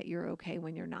saying that you're okay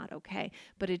when you're not okay.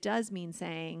 But it does mean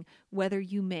saying, whether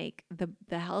you make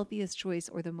the healthiest choice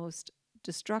or the most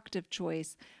destructive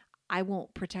choice, I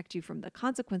won't protect you from the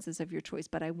consequences of your choice,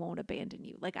 but I won't abandon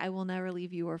you. Like, I will never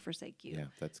leave you or forsake you. Yeah,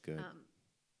 that's good.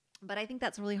 But I think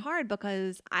that's really hard,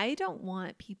 because I don't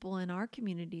want people in our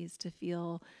communities to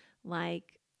feel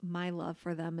like my love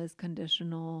for them is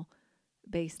conditional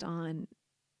based on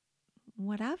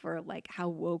whatever, like how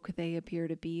woke they appear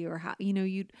to be, or how, you know,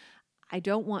 I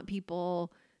don't want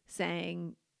people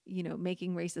saying, you know,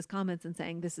 making racist comments and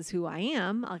saying, this is who I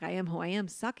am, like I am who I am,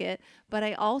 suck it. But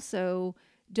I also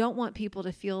don't want people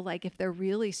to feel like if they're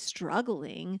really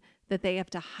struggling that they have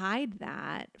to hide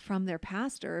that from their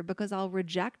pastor, because I'll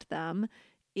reject them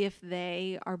if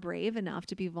they are brave enough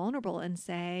to be vulnerable and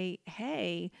say,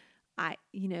 hey, I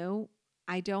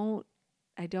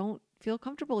don't feel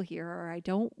comfortable here, or I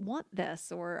don't want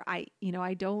this, or I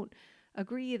don't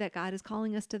agree that God is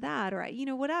calling us to that, or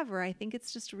whatever. I think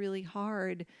it's just really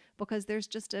hard, because there's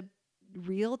just a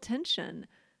real tension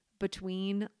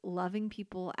between loving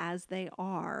people as they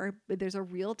are, but there's a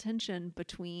real tension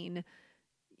between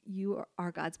you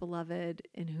are God's beloved,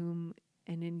 in whom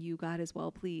and in you God is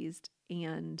well pleased,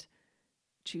 and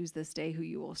choose this day who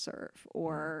you will serve,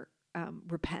 or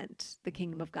repent, the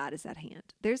kingdom of God is at hand.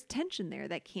 There's tension there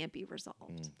that can't be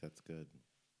resolved. That's good.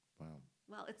 Wow.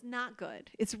 Well, it's not good.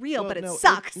 It's real, but it no,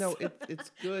 sucks.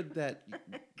 It's good that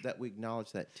we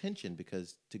acknowledge that tension,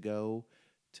 because to go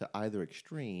to either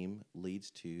extreme leads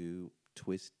to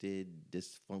twisted,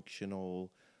 dysfunctional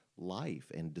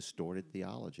life and distorted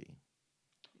theology.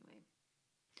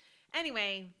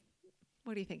 Anyway,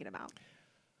 what are you thinking about?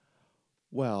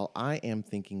 Well, I am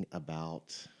thinking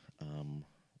about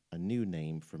a new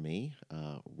name for me,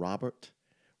 Robert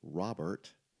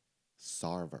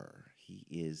Sarver. He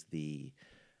is the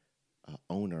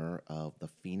owner of the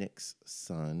Phoenix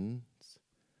Suns.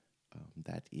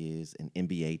 That is an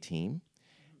NBA team.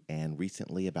 And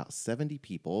recently, about 70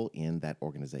 people in that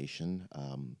organization,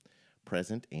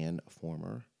 present and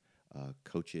former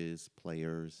coaches,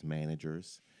 players,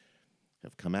 managers,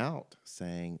 have come out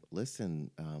saying,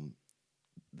 listen,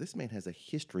 this man has a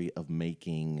history of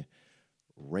making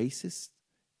racist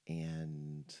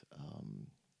and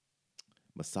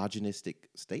misogynistic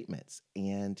statements.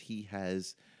 And he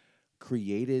has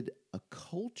created a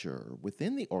culture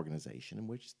within the organization in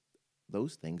which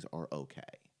those things are okay.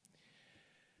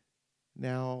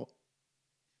 Now,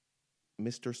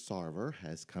 Mr. Sarver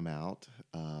has come out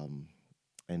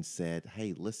and said,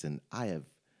 hey, listen, I have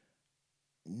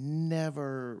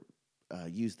never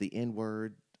used the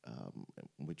N-word,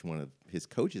 which one of his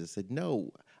coaches said,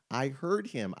 no, I heard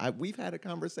him. We've had a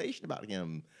conversation about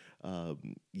him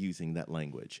using that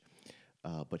language.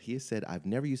 But he has said, I've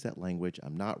never used that language.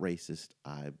 I'm not racist.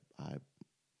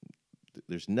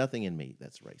 There's nothing in me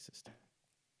that's racist.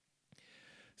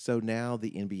 So now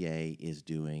the NBA is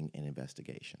doing an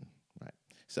investigation, right?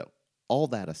 So all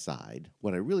that aside,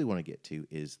 what I really want to get to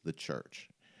is the church,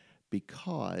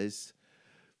 because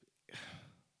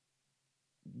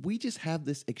we just have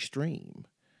this extreme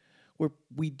where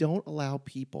we don't allow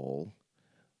people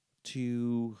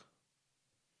to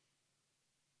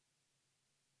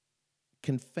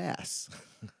confess,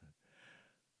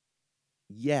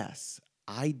 yes,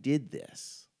 I did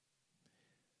this.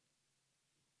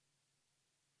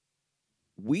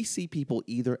 We see people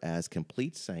either as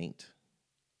complete saint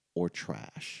or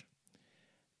trash.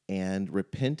 And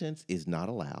repentance is not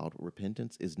allowed.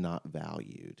 Repentance is not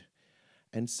valued.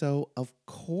 And so, of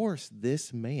course,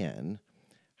 this man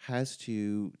has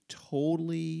to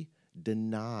totally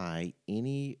deny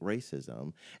any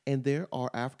racism. And there are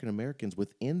African Americans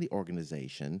within the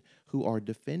organization who are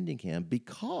defending him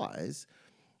because,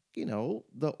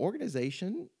 the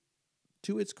organization,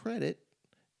 to its credit,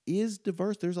 is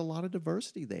diverse. There's a lot of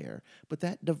diversity there. But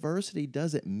that diversity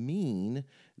doesn't mean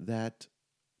that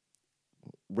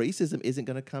racism isn't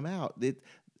going to come out.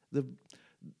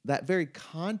 That very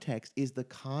context is the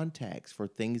context for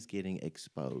things getting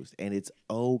exposed. And it's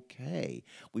okay.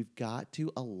 We've got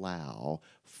to allow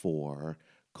for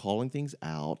calling things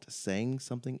out, saying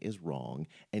something is wrong,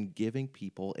 and giving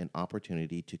people an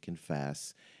opportunity to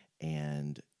confess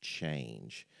and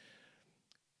change.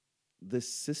 This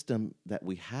system that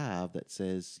we have that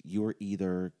says you're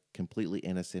either completely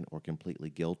innocent or completely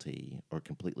guilty or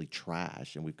completely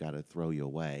trash and we've got to throw you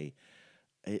away,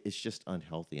 it's just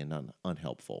unhealthy and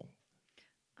unhelpful.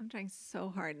 I'm trying so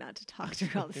hard not to talk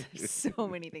through all this. There's so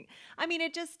many things. I mean,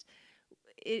 it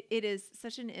is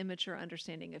such an immature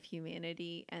understanding of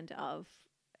humanity and of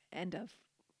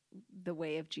the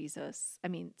way of Jesus. I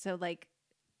mean, so like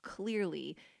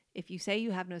clearly, if you say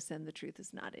you have no sin, the truth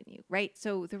is not in you, right?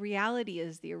 So the reality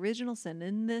is the original sin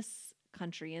in this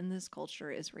country, in this culture,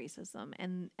 is racism.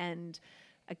 And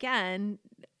again,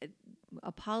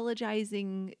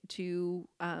 apologizing to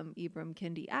Ibram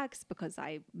Kendi X because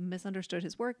I misunderstood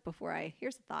his work before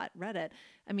here's a thought, read it.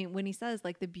 I mean, when he says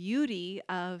like the beauty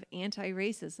of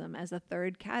anti-racism as a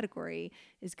third category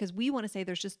is because we want to say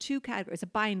there's just two categories. It's a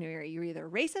binary. You're either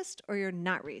racist or you're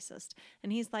not racist.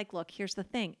 And he's like, look, here's the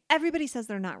thing. Everybody says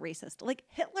they're not racist. Like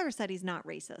Hitler said he's not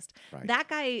racist. Right. That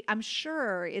guy, I'm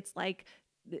sure it's like,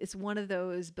 it's one of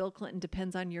those Bill Clinton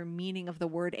depends on your meaning of the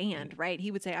word and, right?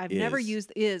 He would say, I've never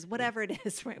used whatever it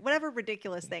is, right? Whatever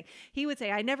ridiculous thing. He would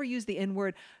say, I never use the N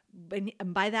word. And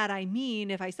by that, I mean,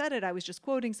 if I said it, I was just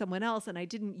quoting someone else and I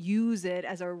didn't use it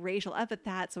as a racial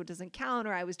epithet, so it doesn't count,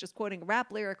 or I was just quoting a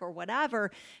rap lyric or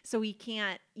whatever. So he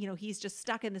can't, he's just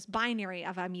stuck in this binary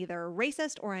of I'm either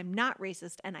racist or I'm not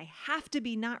racist, and I have to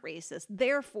be not racist.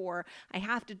 Therefore, I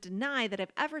have to deny that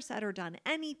I've ever said or done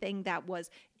anything that was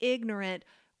ignorant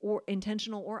or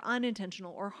intentional or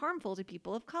unintentional or harmful to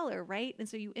people of color, right? And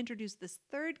so you introduce this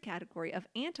third category of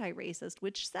anti-racist,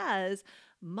 which says,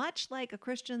 much like a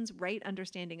Christian's right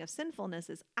understanding of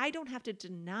sinfulness is, I don't have to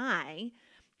deny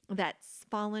that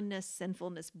fallenness,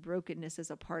 sinfulness, brokenness is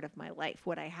a part of my life.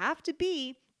 What I have to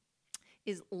be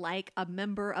is like a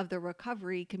member of the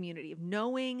recovery community, of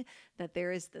knowing that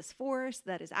there is this force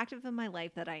that is active in my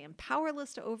life that I am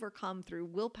powerless to overcome through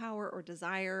willpower or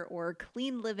desire or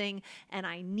clean living. And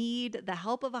I need the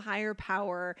help of a higher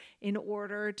power in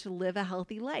order to live a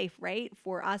healthy life, right?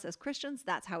 For us as Christians,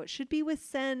 that's how it should be with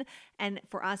sin. And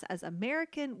for us as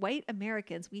white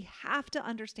Americans, we have to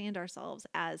understand ourselves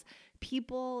as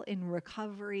people in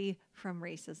recovery from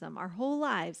racism our whole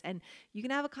lives. And you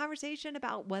can have a conversation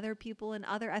about whether people in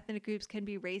other ethnic groups can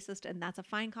be racist, and that's a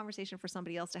fine conversation for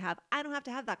somebody else to have. I don't have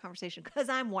to have that conversation because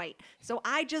I'm white. So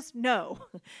I just know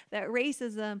that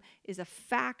racism is a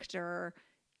factor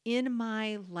in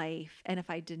my life. And if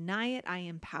I deny it, I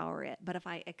empower it. But if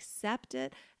I accept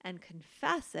it and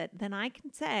confess it, then I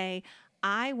can say,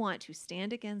 I want to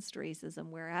stand against racism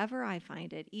wherever I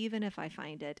find it, even if I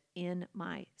find it in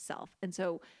myself. And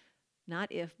so,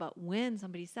 not if, but when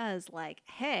somebody says, like,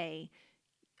 hey,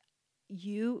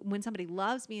 when somebody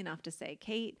loves me enough to say,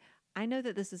 Kate, I know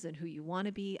that this isn't who you want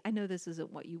to be. I know this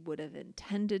isn't what you would have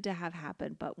intended to have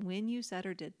happen. But when you said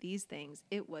or did these things,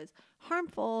 it was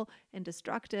harmful and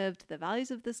destructive to the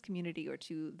values of this community or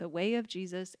to the way of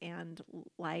Jesus. And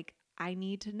like, I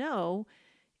need to know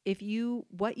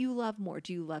what you love more.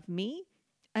 Do you love me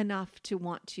enough to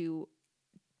want to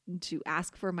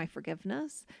ask for my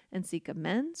forgiveness and seek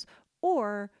amends?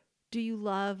 Or do you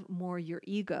love more your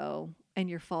ego and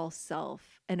your false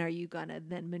self? And are you going to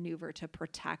then maneuver to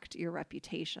protect your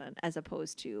reputation as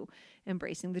opposed to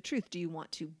embracing the truth? Do you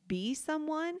want to be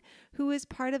someone who is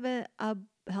part of a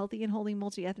healthy and holy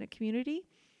multi-ethnic community?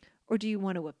 Or do you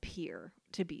want to appear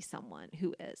to be someone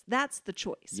who is? That's the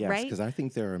choice, Yes, right? because I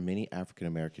think there are many African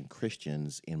American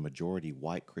Christians in majority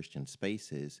white Christian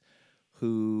spaces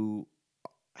who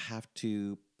have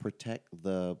to protect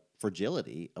the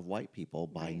fragility of white people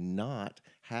by Right. not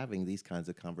having these kinds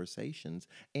of conversations.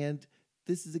 And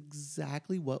this is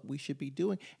exactly what we should be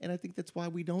doing. And I think that's why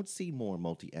we don't see more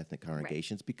multi-ethnic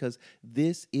congregations, because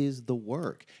this is the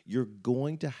work. You're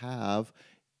going to have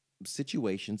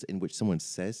situations in which someone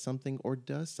says something or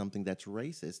does something that's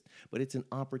racist, but it's an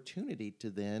opportunity to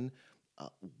then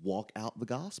walk out the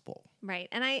gospel. Right.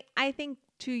 And I think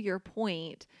to your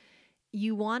point,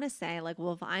 you want to say, like,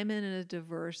 well, if I'm in a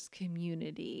diverse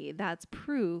community, that's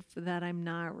proof that I'm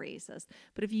not racist.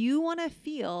 But if you want to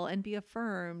feel and be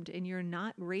affirmed in your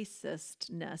not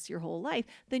racistness your whole life,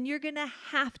 then you're going to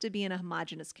have to be in a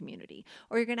homogenous community,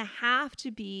 or you're going to have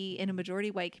to be in a majority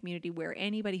white community where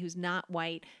anybody who's not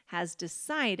white has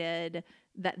decided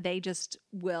that they just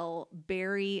will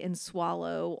bury and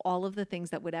swallow all of the things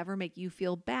that would ever make you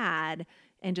feel bad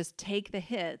and just take the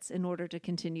hits in order to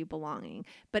continue belonging.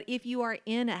 But if you are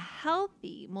in a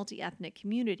healthy multi-ethnic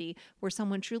community where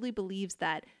someone truly believes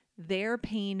that their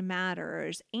pain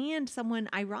matters and someone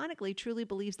ironically truly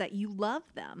believes that you love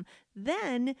them,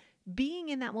 then being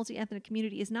in that multi-ethnic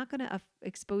community is not going to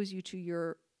expose you to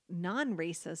your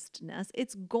non-racistness.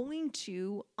 It's going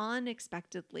to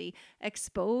unexpectedly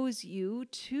expose you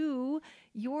to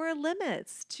your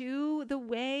limits, to the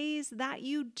ways that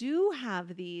you do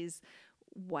have these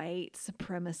white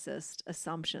supremacist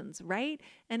assumptions, right?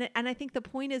 And I think the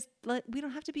point is, we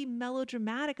don't have to be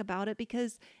melodramatic about it,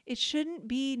 because it shouldn't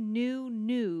be new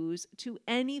news to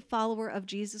any follower of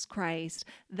Jesus Christ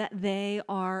that they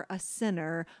are a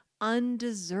sinner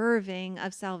undeserving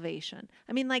of salvation.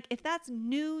 I mean, like, if that's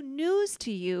new news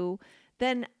to you,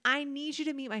 then I need you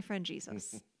to meet my friend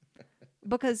Jesus.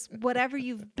 Because whatever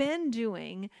you've been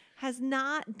doing has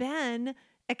not been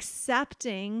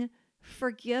accepting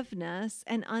forgiveness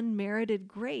and unmerited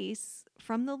grace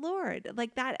from the Lord.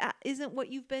 Like, that isn't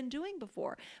what you've been doing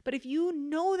before. But if you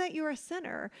know that you're a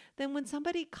sinner, then when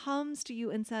somebody comes to you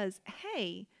and says,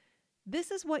 hey,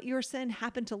 this is what your sin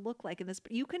happened to look like in this,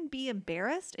 you can be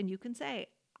embarrassed and you can say,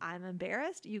 I'm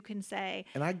embarrassed. You can say,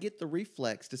 and I get the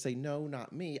reflex to say, no,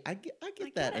 not me. I get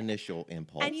get that it. initial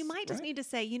impulse. And you might just right? need to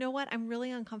say, you know what? I'm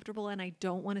really uncomfortable and I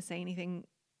don't want to say anything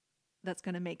that's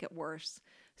going to make it worse.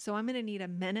 So I'm going to need a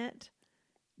minute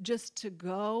just to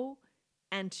go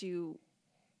and to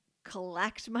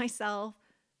collect myself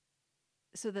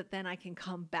so that then I can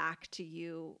come back to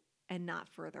you and not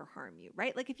further harm you,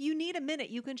 right? Like, if you need a minute,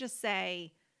 you can just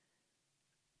say,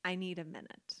 I need a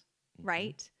minute,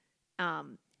 right?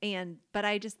 But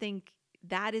I just think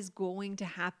that is going to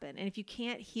happen. And if you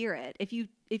can't hear it, if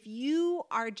you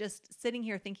are just sitting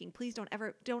here thinking, please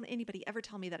don't anybody ever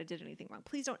tell me that I did anything wrong.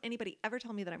 Please don't anybody ever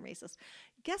tell me that I'm racist.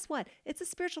 Guess what? It's a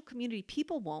spiritual community.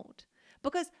 People won't.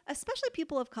 Because especially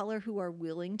people of color who are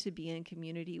willing to be in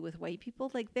community with white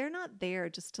people, like, they're not there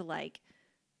just to, like,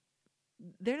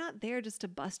 they're not there just to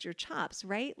bust your chops,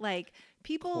 right? Like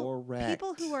people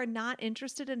Correct. who are not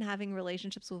interested in having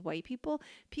relationships with white people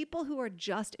who are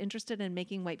just interested in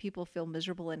making white people feel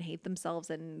miserable and hate themselves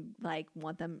and like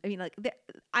want them. I mean, like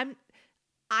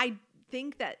I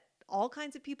think that all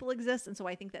kinds of people exist, and so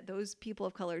I think that those people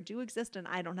of color do exist, and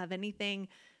I don't have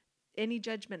any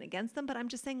judgment against them, but I'm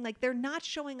just saying, like, they're not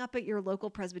showing up at your local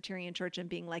Presbyterian church and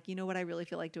being like, you know what I really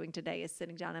feel like doing today is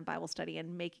sitting down in Bible study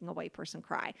and making a white person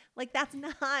cry. Like, that's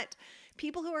not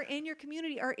people who are in your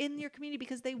community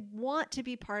because they want to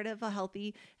be part of a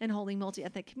healthy and holy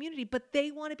multi-ethnic community, but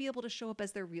they want to be able to show up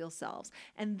as their real selves.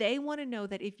 And they want to know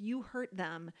that if you hurt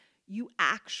them, you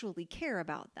actually care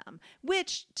about them,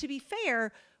 which, to be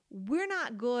fair, we're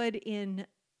not good in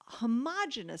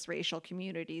homogenous racial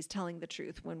communities telling the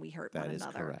truth when we hurt That one is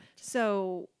another. correct.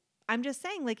 So I'm just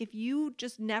saying, like, if you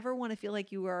just never want to feel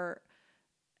like you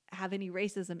have any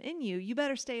racism in you, you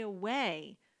better stay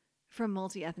away from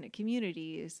multi-ethnic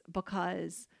communities,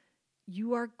 because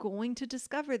you are going to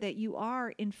discover that you are,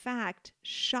 in fact,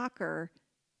 shocker,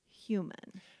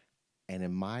 human. And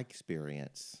in my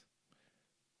experience,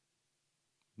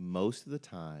 most of the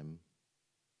time,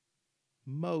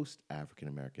 most African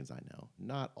Americans I know,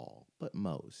 not all, but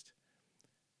most,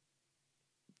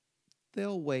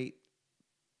 they'll wait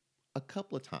a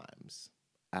couple of times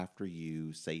after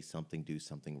you say something, do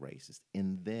something racist,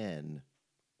 and then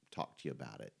talk to you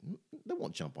about it. They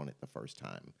won't jump on it the first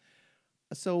time.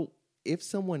 So if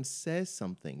someone says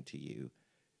something to you,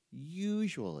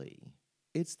 usually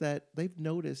it's that they've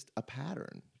noticed a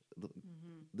pattern.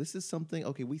 This is something,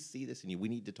 okay, we see this in you. We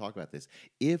need to talk about this.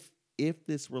 If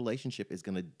this relationship is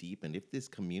going to deepen, if this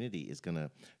community is going to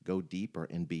go deeper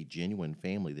and be genuine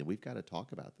family, then we've got to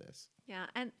talk about this. Yeah,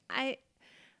 and I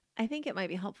think it might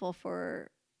be helpful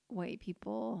for white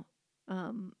people.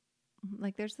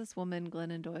 Like, there's this woman,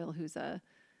 Glennon Doyle, who's a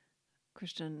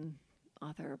Christian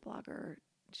author, blogger.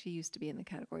 She used to be in the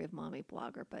category of mommy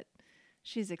blogger, but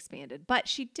she's expanded. But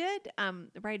she did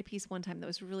write a piece one time that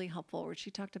was really helpful, where she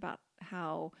talked about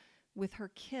how with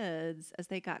her kids, as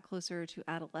they got closer to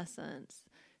adolescence,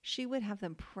 she would have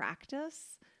them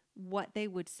practice what they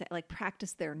would say, like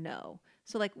practice their no.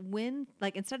 So like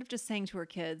instead of just saying to her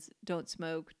kids, don't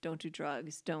smoke, don't do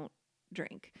drugs, don't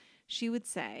drink, she would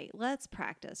say, let's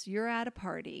practice. You're at a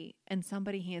party and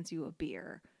somebody hands you a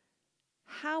beer.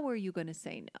 How are you going to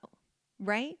say no?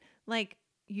 Right? Like,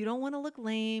 you don't want to look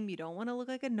lame. You don't want to look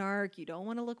like a narc. You don't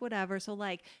want to look whatever. So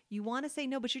like, you want to say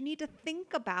no, but you need to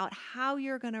think about how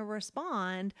you're going to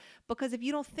respond, because if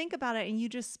you don't think about it and you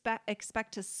just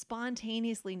expect to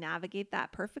spontaneously navigate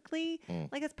that perfectly,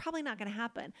 like, it's probably not going to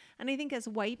happen. And I think as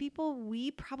white people,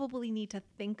 we probably need to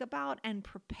think about and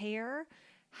prepare,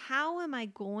 how am I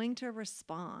going to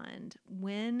respond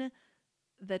when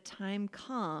the time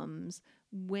comes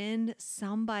when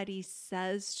somebody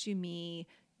says to me,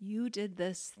 you did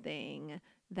this thing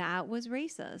that was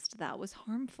racist, that was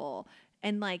harmful.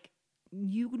 And like,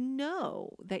 you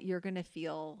know that you're going to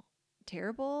feel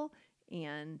terrible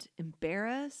and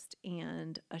embarrassed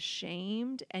and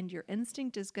ashamed. And your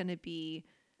instinct is going to be,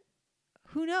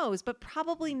 who knows, but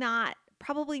probably not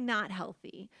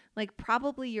healthy. Like,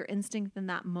 probably your instinct in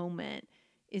that moment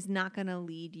is not going to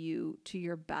lead you to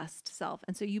your best self.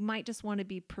 And so you might just want to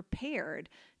be prepared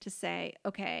to say,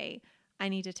 okay, I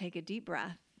need to take a deep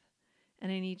breath.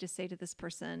 And I need to say to this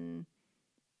person,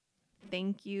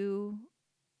 thank you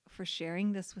for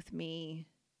sharing this with me.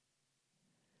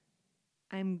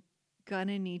 I'm going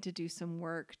to need to do some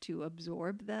work to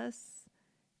absorb this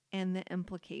and the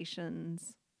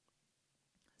implications.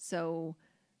 So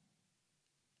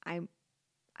I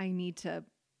need to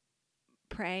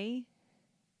pray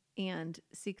and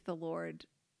seek the Lord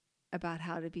about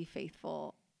how to be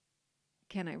faithful.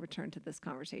 Can I return to this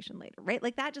conversation later? Right?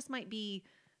 Like, that just might be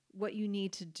what you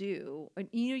need to do.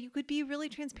 You know, you could be really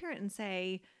transparent and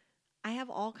say, I have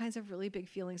all kinds of really big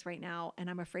feelings right now, and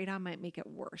I'm afraid I might make it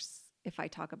worse if I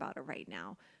talk about it right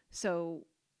now. So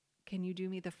can you do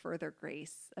me the further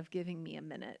grace of giving me a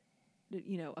minute,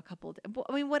 you know, a couple,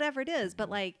 I mean, whatever it is, but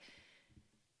like,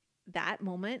 that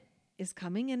moment is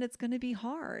coming and it's going to be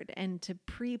hard. And to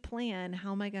pre-plan,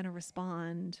 how am I going to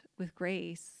respond with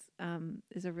grace,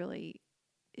 is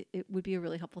it would be a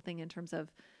really helpful thing in terms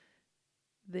of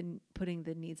putting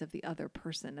the needs of the other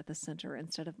person at the center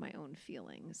instead of my own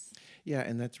feelings. Yeah,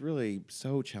 and that's really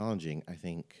so challenging, I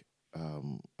think,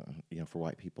 for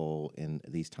white people in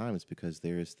these times, because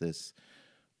there's this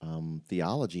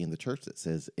theology in the church that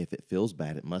says if it feels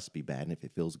bad, it must be bad, and if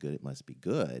it feels good, it must be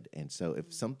good. And so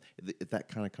if that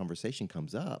kind of conversation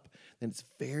comes up, then it's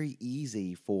very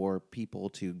easy for people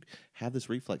to have this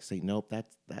reflex, say, nope,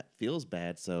 that feels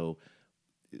bad, so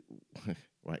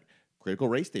right, critical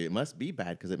race theory. It must be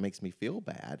bad because it makes me feel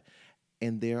bad.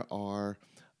 And there are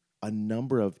a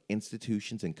number of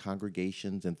institutions and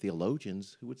congregations and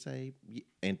theologians who would say,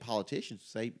 and politicians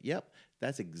say, yep,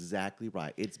 that's exactly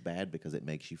right. It's bad because it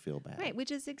makes you feel bad. Right,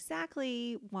 which is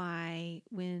exactly why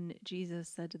when Jesus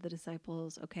said to the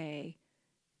disciples, okay,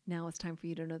 now it's time for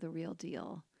you to know the real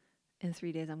deal. In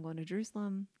 3 days, I'm going to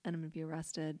Jerusalem and I'm going to be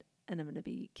arrested and I'm going to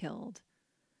be killed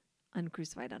and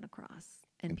crucified on a cross.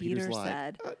 And Peter's Peter like,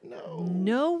 said, no.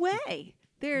 no way.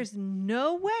 There's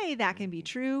no way that can be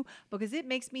true because it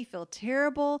makes me feel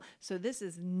terrible. So this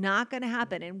is not going to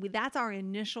happen. And that's our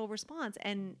initial response.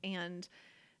 And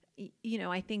you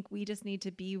know, I think we just need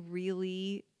to be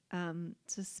really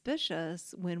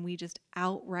suspicious when we just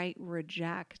outright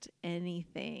reject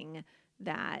anything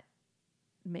that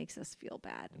makes us feel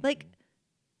bad. Like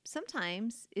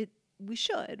sometimes we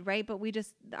should, right? But we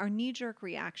just, our knee-jerk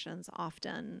reactions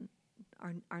often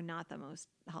are not the most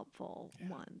helpful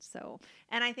ones. So,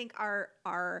 and I think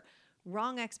our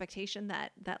wrong expectation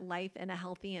that life in a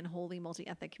healthy and holy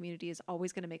multi-ethnic community is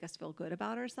always going to make us feel good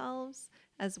about ourselves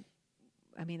as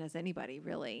anybody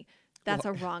really. That's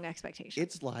a wrong expectation.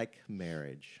 It's like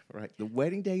marriage, right? The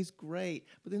wedding day's great,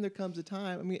 but then there comes a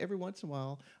time, every once in a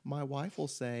while, my wife will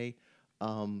say,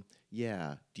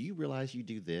 yeah, do you realize you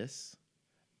do this?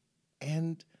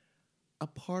 And a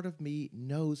part of me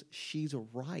knows she's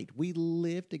right. We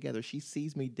live together. She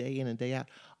sees me day in and day out.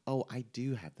 Oh, I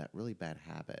do have that really bad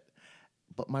habit.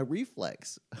 But my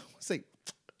reflex was like,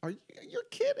 you're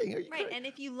kidding. Are you right. crazy? And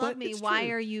if you love me,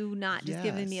 why are you not just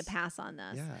giving me a pass on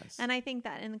this? Yes. And I think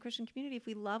that in the Christian community, if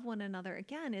we love one another,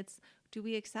 again, it's, do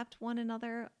we accept one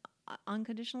another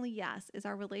unconditionally? Yes. Is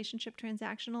our relationship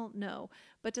transactional? No.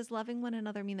 But does loving one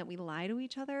another mean that we lie to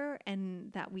each other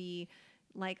and that we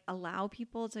allow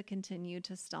people to continue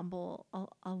to stumble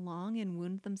along and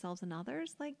wound themselves and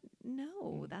others? Like,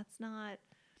 no, that's not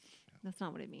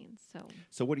what it means.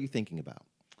 So what are you thinking about?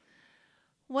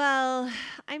 Well,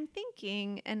 I'm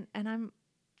thinking, and I'm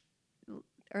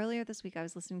earlier this week I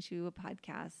was listening to a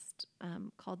podcast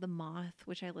called The Moth,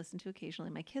 which I listen to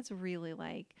occasionally. My kids really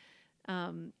like,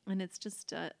 and it's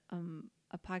just a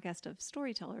podcast of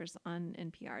storytellers on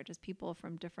NPR, just people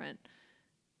from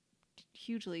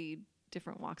hugely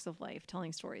different walks of life,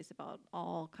 telling stories about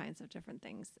all kinds of different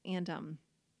things. And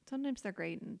sometimes they're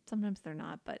great, and sometimes they're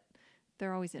not, but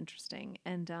they're always interesting.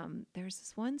 And there's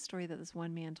this one story that this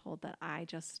one man told that I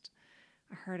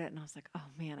heard it and I was like, oh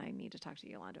man, I need to talk to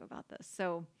Yolanda about this.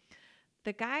 So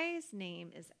the guy's name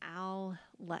is Al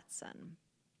Letson,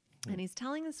 and he's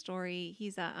telling a story.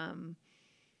 He's I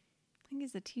think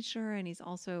he's a teacher, and he's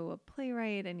also a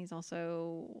playwright, and he's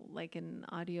also like an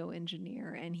audio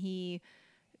engineer. And he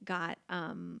got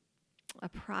a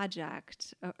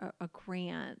project, a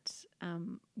grant,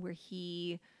 where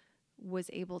he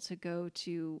was able to go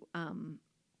to, I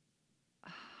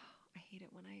hate it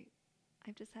when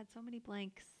I've just had so many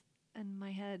blanks in my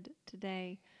head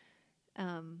today.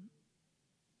 Dang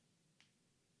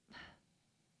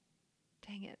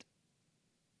it.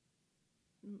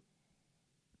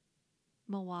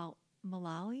 Malawi,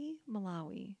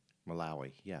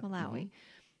 yeah. Malawi.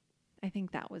 I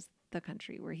think that was the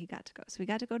country where he got to go. So he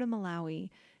got to go to Malawi,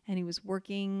 and he was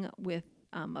working with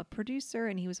a producer,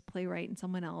 and he was a playwright and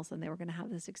someone else, and they were going to have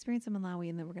this experience in Malawi,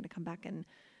 and they were going to come back and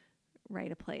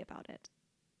write a play about it.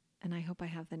 And I hope I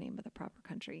have the name of the proper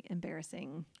country.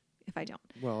 Embarrassing if I don't.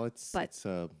 Well, it's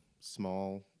a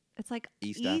small. It's like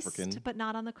East African, but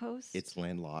not on the coast. It's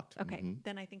landlocked. Okay,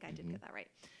 then I think I did get that right.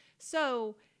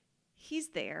 So he's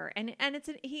there, and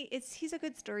he's a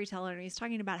good storyteller, and he's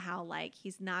talking about how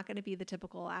he's not going to be the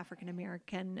typical African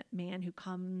American man who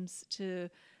comes to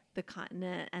the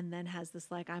continent and then has this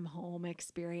I'm home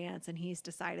experience, and he's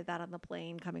decided that on the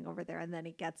plane coming over there, and then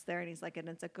he gets there and he's like, and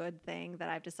it's a good thing that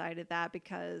I've decided that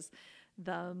because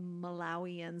the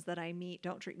Malawians that I meet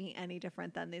don't treat me any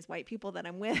different than these white people that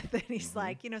I'm with. And he's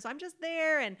like, so I'm just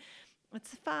there and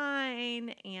it's fine.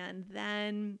 And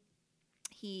then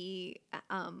he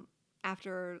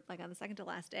after on the second to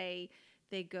last day,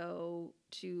 they go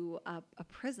to a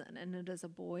prison, and it is a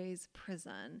boys'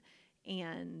 prison.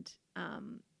 And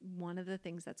one of the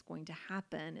things that's going to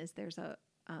happen is there's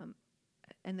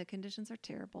and the conditions are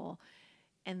terrible,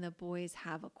 and the boys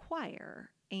have a choir,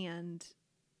 and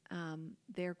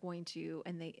they're going to,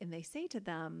 and they say to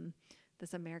them,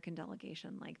 this American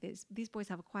delegation, these boys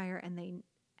have a choir, and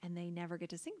they never get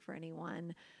to sing for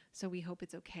anyone, so we hope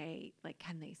it's okay.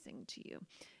 Can they sing to you?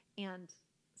 And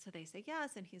so they say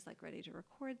yes, and he's ready to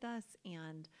record this,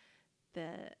 and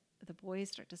the boys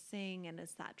start to sing, and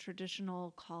it's that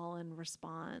traditional call and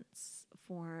response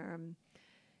form.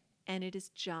 And it is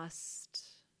just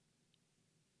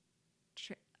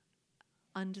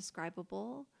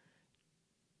undescribable,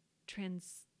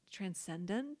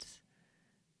 transcendent.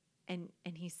 And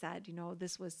he said,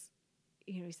 this was,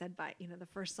 he said by, the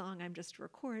first song I'm just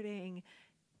recording.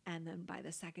 And then by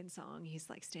the second song, he's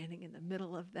like standing in the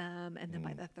middle of them. And then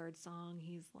by the third song,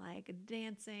 he's like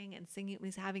dancing and singing.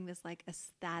 He's having this like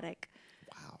ecstatic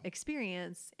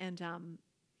experience. And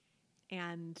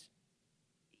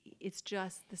it's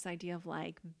just this idea of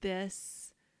like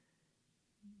this,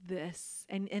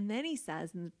 and then he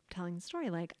says, in telling the story,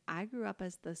 like, I grew up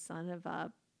as the son of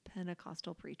a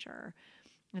Pentecostal preacher.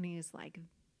 And he's like,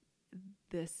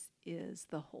 this is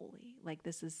the holy, like,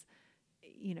 this is,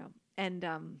 and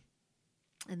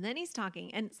then he's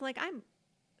talking, and it's like, I'm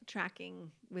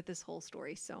tracking with this whole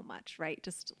story so much, right?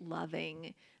 Just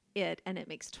loving it. And it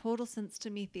makes total sense to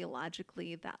me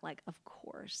theologically that, like, of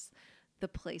course, the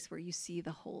place where you see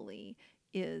the holy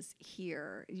is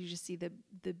here. You just see the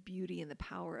beauty and the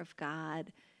power of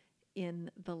God in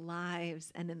the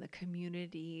lives and in the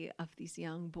community of these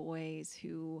young boys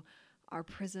who are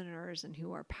prisoners and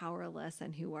who are powerless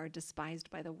and who are despised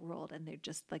by the world. And they're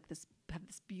just like this, have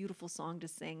this beautiful song to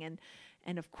sing.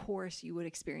 And of course you would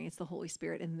experience the Holy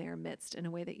Spirit in their midst in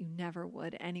a way that you never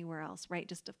would anywhere else. Right.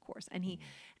 Just of course. And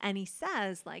he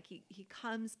says, like, he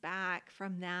comes back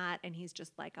from that and he's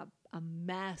just like a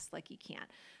mess. Like, he can't,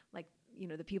 like,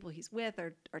 the people he's with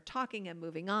are talking and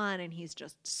moving on, and he's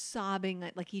just sobbing.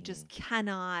 Like he just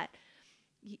cannot,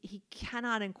 he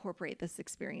cannot incorporate this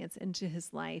experience into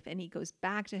his life. And he goes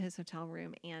back to his hotel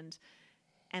room and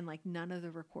like none of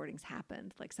the recordings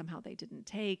happened. Like somehow they didn't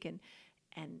take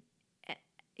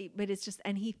but it's just,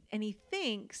 and he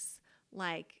thinks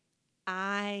like,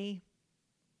 I'm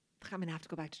going to have to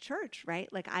go back to church, right?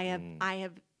 Like I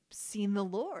have seen the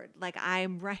Lord, like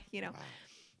I'm right, Wow.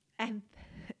 and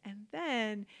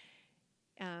then,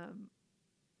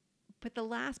 but the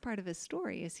last part of his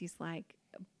story is he's like,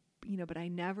 but I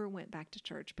never went back to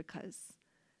church because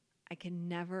I can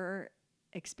never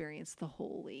experience the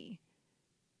holy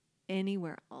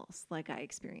anywhere else like I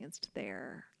experienced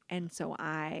there. And so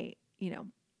I,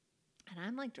 and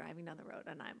I'm like driving down the road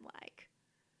and I'm like,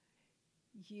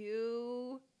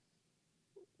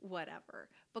 whatever.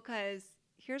 Because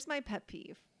here's my pet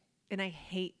peeve, and I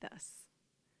hate this.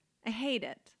 I hate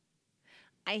it.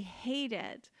 I hate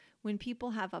it when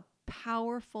people have a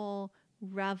powerful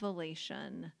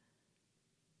revelation,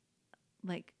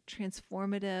 like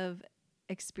transformative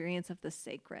experience of the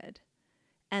sacred,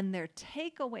 and their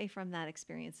takeaway from that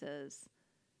experience is,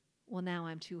 well, now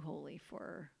I'm too holy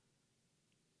for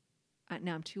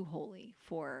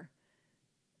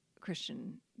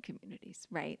Christian communities,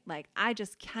 right? Like, I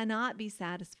just cannot be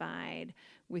satisfied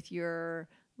with your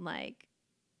like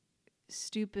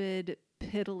stupid,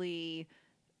 piddly,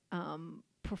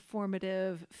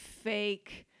 performative,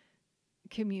 fake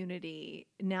community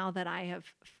now that I have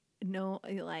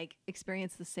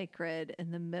experienced the sacred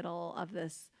in the middle of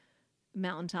this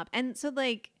mountaintop. And so,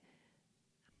 like,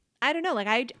 I don't know,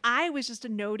 like I was just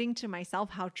noting to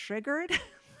myself how triggered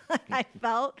I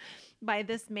felt by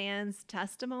this man's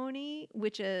testimony,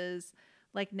 which is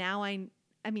like, now I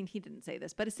mean, he didn't say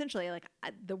this, but essentially, like,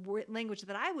 the language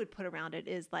that I would put around it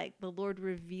is like, the Lord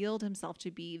revealed himself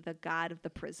to be the God of the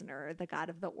prisoner, the God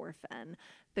of the orphan,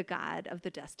 the God of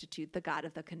the destitute, the God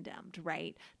of the condemned,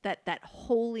 right? That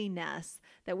holiness,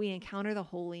 that we encounter the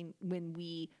holy when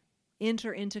we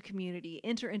enter into community,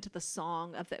 enter into the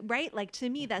song of the, right? Like, to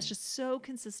me, that's just so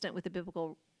consistent with the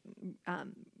biblical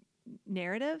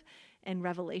narrative and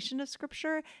revelation of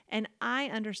Scripture. And I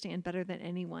understand better than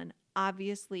anyone,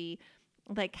 obviously,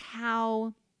 like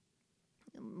how,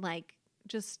 like,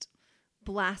 just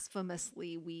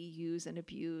blasphemously we use and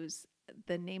abuse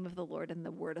the name of the Lord and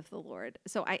the word of the Lord.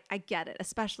 So I get it,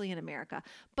 especially in America.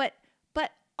 But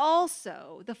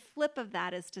also the flip of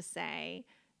that is to say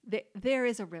that there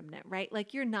is a remnant, right?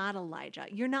 Like, you're not Elijah.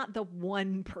 You're not the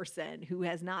one person who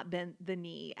has not bent the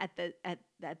knee at the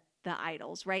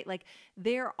idols, right? Like,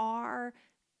 there are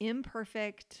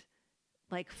imperfect,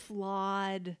 like,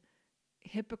 flawed,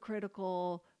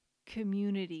 hypocritical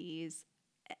communities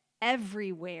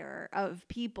everywhere of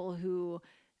people who,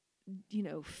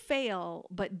 fail,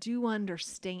 but do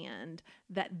understand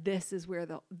that this is where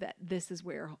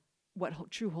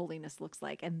what true holiness looks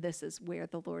like, and this is where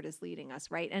the Lord is leading us,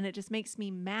 right? And it just makes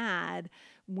me mad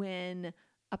when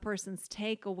a person's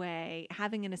takeaway,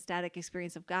 having an ecstatic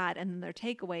experience of God, and then their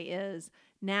takeaway is,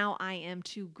 now I am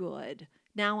too good.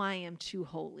 Now I am too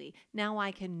holy. Now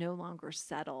I can no longer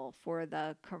settle for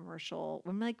the commercial.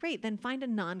 I'm like, great, then find a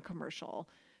non-commercial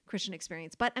Christian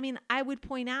experience. But I mean, I would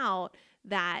point out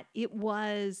that it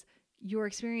was, your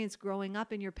experience growing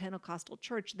up in your Pentecostal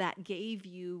church that gave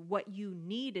you what you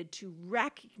needed to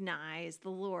recognize the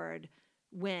Lord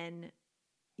when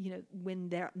when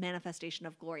their manifestation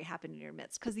of glory happened in your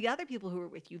midst. Because the other people who were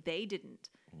with you, they didn't.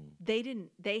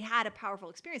 They had a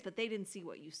powerful experience, but they didn't see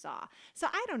what you saw. So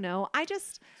I don't know.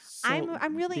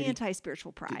 I'm really did he-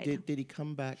 anti-spiritual pride. Did he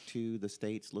come back to the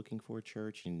States looking for a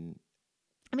church? And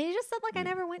I mean, he just said like I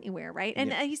never went anywhere, right? And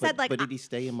yeah, he said like but did he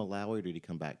stay in Malawi or did he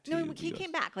come back to? no, the he US?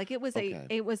 came back. Like it was Okay.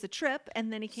 it was a trip,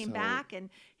 and then he came So- back, and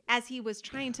as he was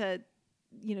trying to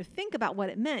think about what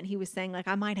it meant, he was saying like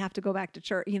I might have to go back to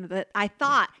church. That I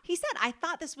thought he said I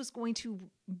thought this was going to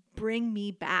bring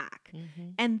me back,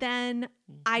 and then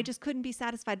I just couldn't be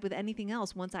satisfied with anything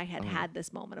else once I had had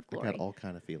this moment of I glory. got all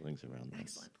kind of feelings around this.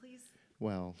 Excellent, please.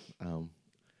 Well, oh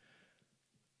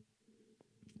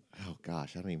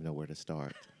gosh, I don't even know where to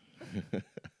start.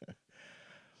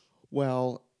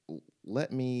 Well,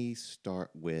 let me start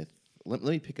with, let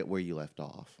me pick up where you left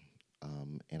off.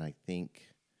 And I think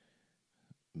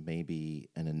maybe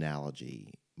an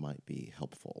analogy might be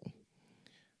helpful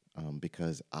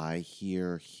because I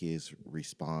hear his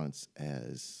response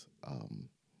as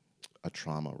a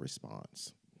trauma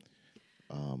response.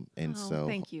 And so,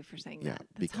 thank you for saying yeah, that.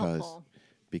 That's helpful.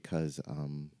 because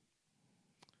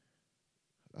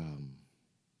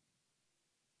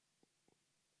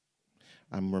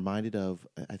I'm reminded of,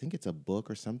 I think it's a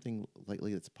book or something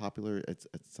lately that's popular. It's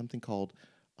something called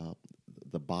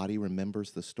 "The Body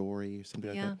Remembers the Story" or something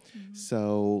like Yeah. that.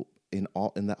 So in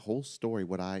that whole story,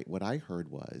 what I heard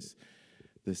was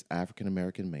this African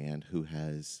American man who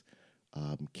has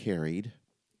carried,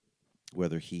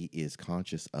 whether he is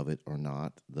conscious of it or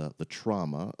not, the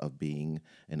trauma of being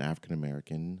an African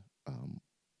American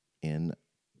in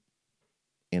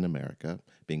America,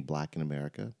 being black in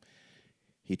America.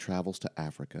 He travels to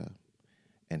Africa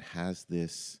and has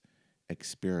this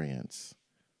experience,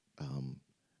 and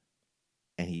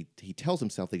he tells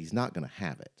himself that he's not going to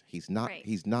have it. He's not. Right,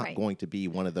 He's not right. going to be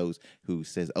one of those who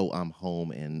says, "Oh, I'm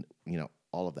home," and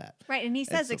all of that. Right, and he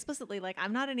says so- explicitly, like,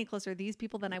 I'm not any closer to these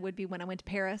people than I would be when I went to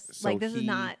Paris. So Like, this is he-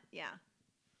 not, yeah.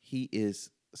 He is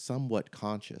somewhat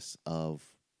conscious of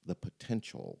the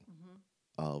potential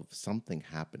of something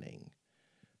happening,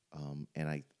 and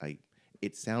I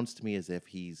it sounds to me as if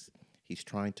he's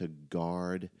trying to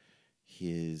guard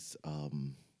his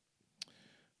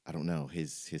I don't know,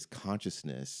 his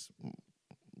consciousness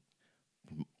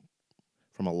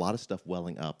from a lot of stuff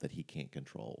welling up that he can't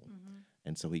control.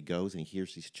 And so he goes and he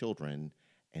hears these children,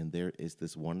 and there is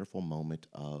this wonderful moment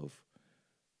of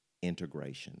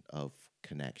integration, of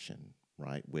connection,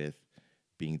 right? With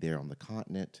being there on the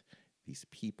continent, these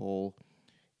people,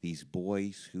 these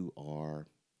boys who are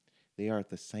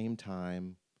at the same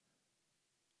time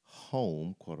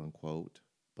home, quote unquote,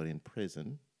 but in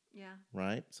prison, Yeah.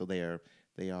 right? So they are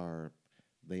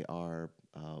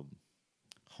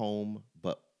home,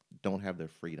 but don't have their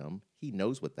freedom. He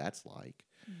knows what that's like.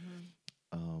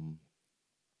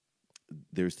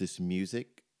 There's this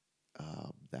music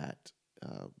that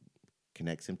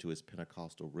connects him to his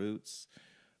Pentecostal roots.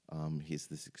 He's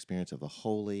this experience of the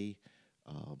holy.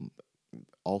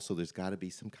 Also, there's got to be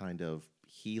some kind of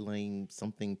healing,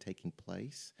 something taking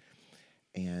place.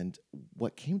 And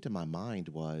what came to my mind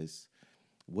was,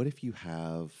 what if you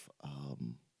have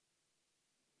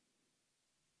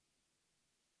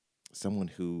someone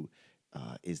who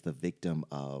is the victim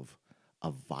of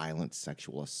a violent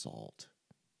sexual assault,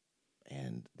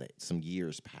 and some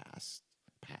years pass,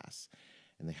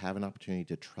 and they have an opportunity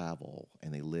to travel,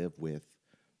 and they live with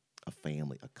a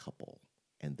family, a couple,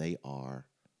 and they are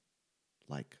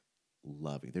like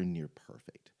loving, they're near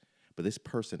perfect. But this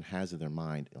person has in their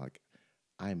mind, like,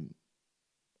 I'm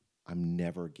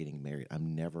never getting married.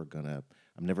 I'm never gonna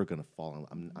fall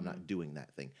in. I'm not doing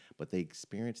that thing. But they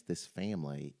experience this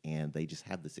family, and they just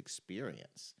have this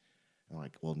experience. And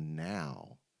like, well,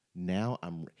 now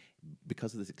I'm,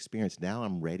 because of this experience, now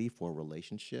I'm ready for a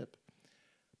relationship.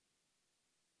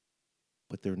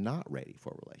 But they're not ready for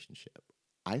a relationship.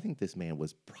 I think this man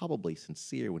was probably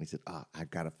sincere when he said, I've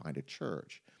got to find a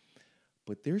church.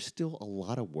 But there's still a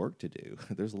lot of work to do.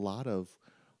 There's a lot of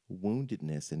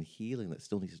woundedness and healing that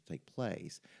still needs to take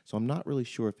place. So I'm not really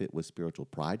sure if it was spiritual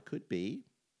pride. Could be.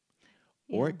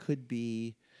 Or Yeah. it could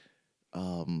be,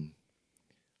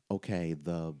 okay,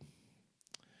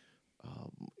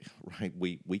 right,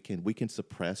 we can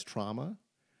suppress trauma.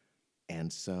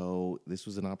 And so this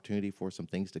was an opportunity for some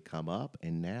things to come up,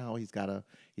 and now he's got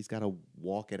to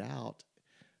walk it out,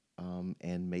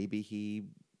 and maybe he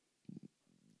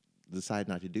decided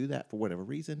not to do that for whatever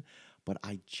reason. But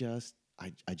I just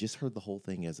heard the whole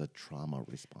thing as a trauma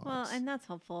response. Well, and that's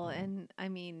helpful. And I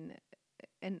mean,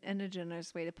 and a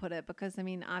generous way to put it, because I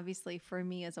mean, obviously for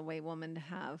me as a white woman to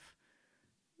have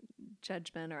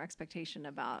judgment or expectation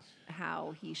about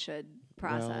how he should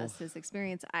process Well, his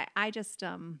experience, I just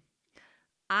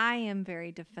I am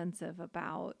very defensive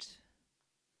about,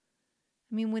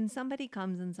 I mean, when somebody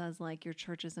comes and says like your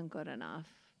church isn't good enough,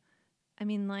 I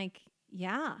mean, like,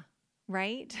 yeah,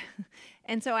 right.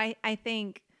 And so I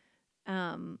think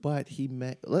but he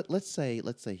met. Let's say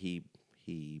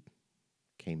he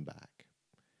came back.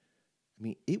 I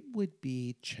mean, it would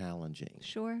be challenging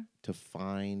sure, to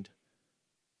find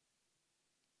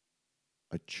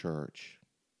a church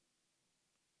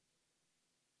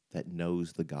that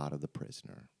knows the God of the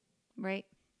prisoner, right,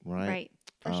 right? right,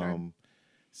 for sure,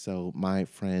 So my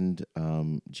friend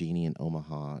Jeannie in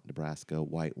Omaha, Nebraska,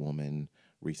 white woman,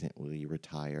 recently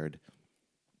retired,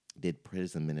 did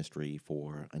prison ministry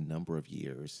for a number of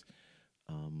years,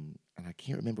 and I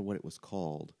can't remember what it was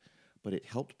called, but it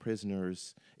helped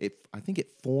prisoners. I think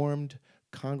it formed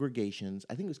congregations.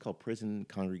 I think it was called Prison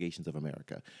Congregations of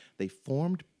America. They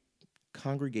formed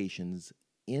congregations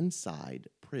inside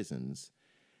prisons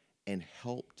and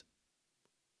helped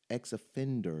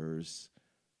ex-offenders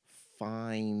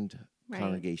find right,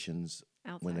 congregations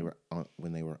outside. when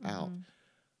they were out. Mhm.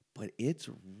 But it's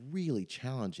really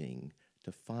challenging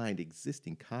to find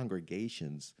existing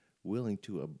congregations willing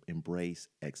to embrace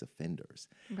ex-offenders.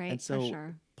 And Right, for so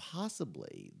sure.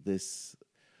 possibly this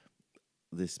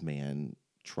man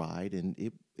tried, and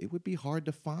it would be hard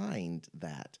to find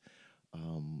that.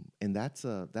 And that's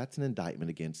an indictment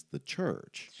against the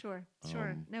church. Sure,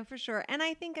 sure. Um, No, for sure. And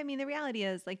I think, I mean, the reality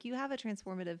is like you have a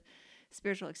transformative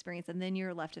spiritual experience and then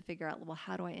you're left to figure out, well,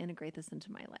 how do I integrate this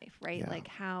into my life? Right. yeah. Like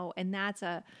how, and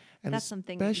And that's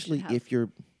something that you should especially have. if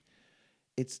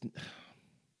it's,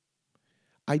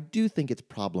 I do think it's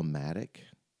problematic,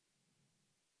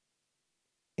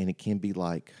 and it can be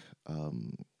like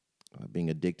being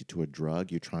addicted to a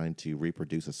drug. You're trying to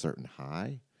reproduce a certain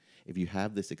high. If you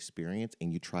have this experience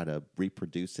and you try to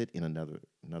reproduce it in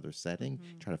another setting,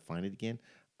 Mhm. try to find it again,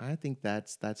 I think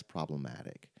that's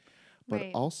problematic. But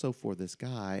Right. also for this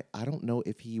guy, I don't know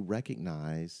if he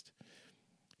recognized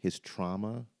his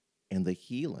trauma and the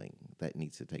healing that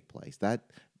needs to take place.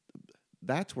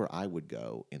 That's where I would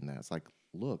go in that. It's like,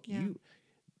 look, Yeah.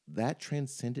 that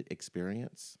transcendent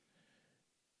experience,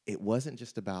 it wasn't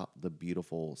just about the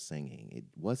beautiful singing. It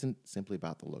wasn't simply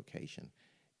about the location.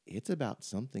 It's about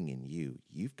something in you.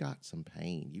 You've got some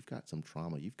pain. You've got some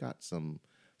trauma. You've got some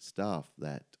stuff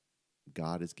that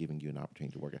God is giving you an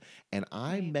opportunity to work out. And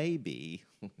Right. I may be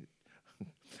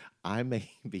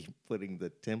putting the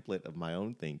template of my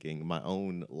own thinking, my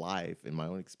own life, and my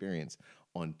own experience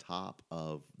on top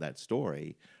of that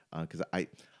story, because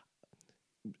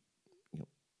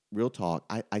real talk,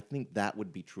 I think that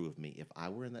would be true of me if I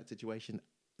were in that situation.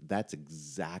 That's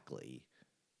exactly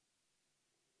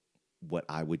what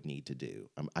I would need to do.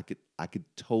 I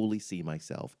could totally see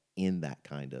myself in that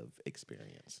kind of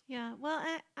experience. Yeah. Well,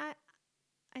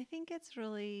 I think it's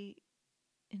really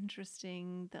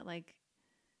interesting that like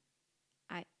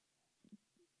I,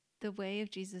 the way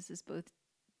of Jesus is both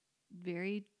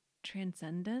very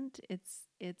transcendent.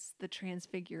 It's the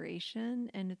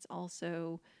transfiguration and it's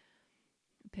also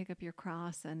pick up your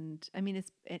cross, and I mean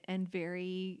and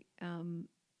very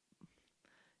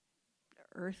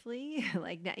earthly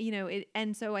like that, you know, it.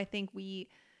 And so I think we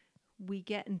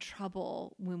get in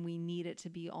trouble when we need it to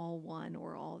be all one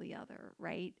or all the other,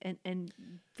 right? And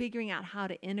figuring out how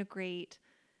to integrate,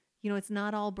 you know, it's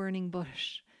not all burning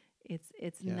bush.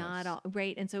 It's not Yes. all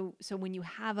right. And so when you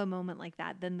have a moment like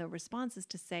that, then the response is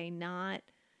to say, not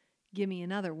give me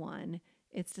another one.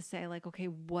 It's to say like, okay,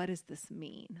 what does this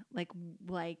mean? Like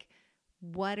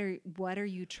what are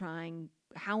you trying,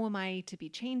 how am I to be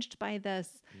changed by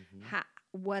this? Mm-hmm.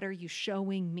 What are you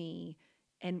showing me?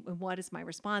 And what is my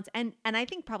response? And I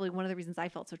think probably one of the reasons I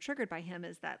felt so triggered by him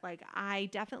is that like I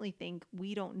definitely think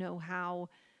we don't know how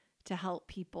to help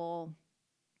people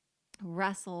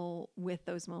wrestle with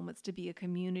those moments, to be a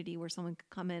community where someone could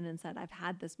come in and said, I've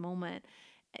had this moment.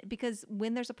 Because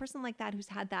when there's a person like that who's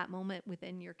had that moment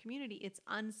within your community, it's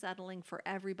unsettling for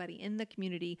everybody in the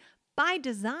community by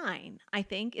design. I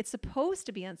think it's supposed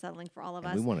to be unsettling for all of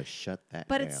And us, we want to shut that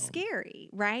but down. it's scary,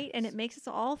 right? And it makes us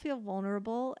all feel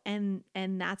vulnerable, and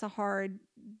that's a hard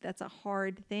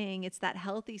thing. It's that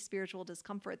healthy spiritual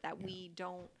discomfort that we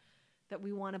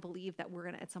want to believe that we're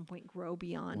going to at some point grow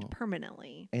beyond Well,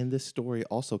 permanently. and this story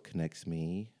also connects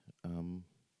me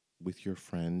with your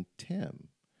friend Tim,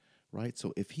 right?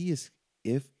 So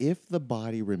if the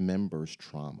body remembers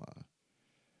trauma,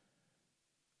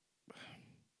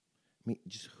 I mean,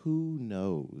 just who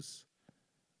knows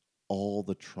all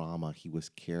the trauma he was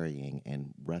carrying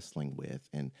and wrestling with.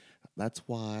 And that's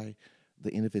why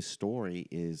the end of his story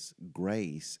is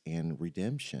grace and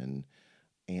redemption.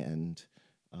 And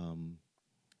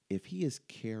if he is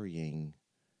carrying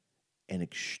an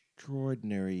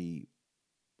extraordinary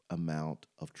amount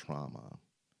of trauma,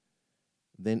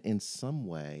 then in some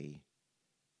way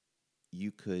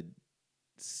you could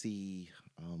see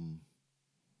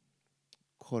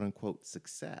quote unquote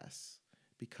success,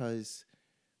 because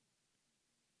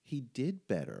he did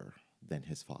better than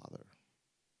his father,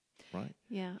 right?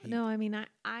 Yeah. He- No, I mean,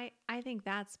 I think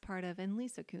that's part of, and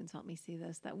Lisa Coons helped me see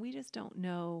this, that we just don't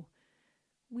know.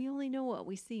 We only know what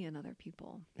we see in other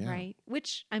people, Yeah. right?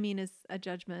 Which, I mean, is a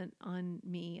judgment on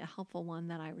me, a helpful one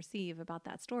that I receive about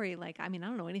that story. Like, I mean, I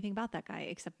don't know anything about that guy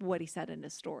except what he said in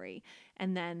his story.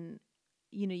 And then,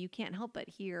 you can't help but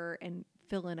hear and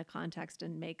fill in a context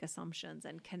and make assumptions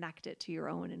and connect it to your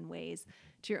own in ways,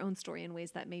 to your own story in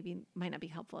ways that maybe might not be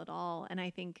helpful at all. And I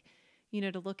think,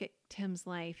 to look at Tim's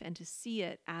life and to see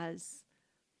it as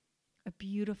a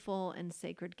beautiful and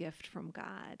sacred gift from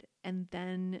God, and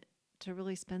then to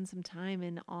really spend some time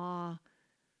in awe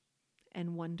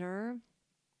and wonder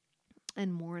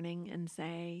and mourning and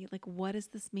say, like, what does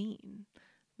this mean?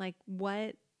 Like,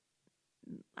 what?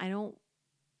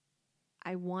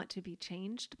 I want to be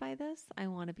changed by this. I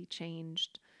want to be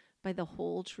changed by the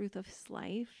whole truth of his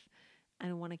life.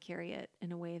 I want to carry it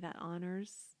in a way that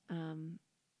honors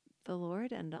the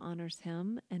Lord and honors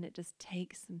him. And it just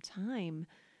takes some time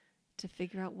to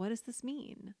figure out, what does this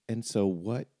mean? And so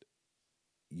what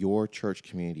your church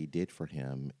community did for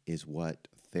him is what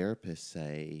therapists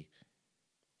say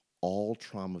all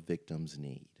trauma victims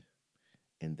need.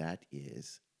 And that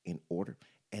is, in order,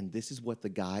 and this is what the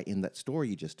guy in that story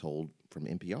you just told from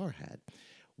NPR had.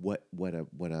 What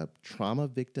a trauma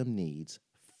victim needs,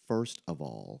 first of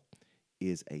all,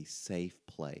 is a safe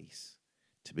place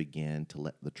to begin to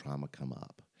let the trauma come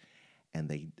up. And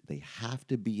they have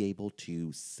to be able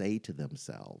to say to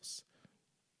themselves,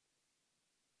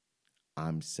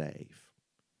 I'm safe.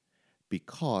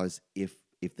 Because if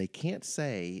they can't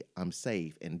say I'm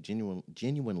safe and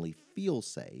genuinely feel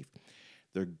safe,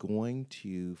 they're going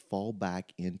to fall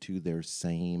back into their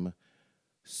same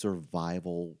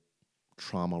survival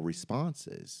trauma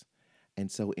responses.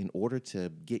 And so in order to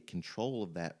get control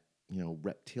of that,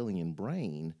 reptilian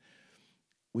brain,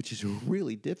 which is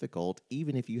really difficult,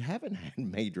 even if you haven't had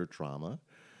major trauma,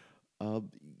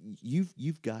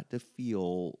 you've got to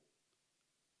feel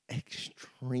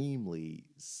extremely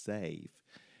safe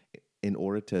in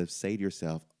order to say to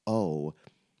yourself, oh,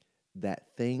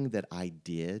 that thing that I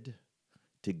did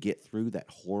to get through that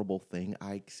horrible thing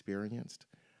I experienced,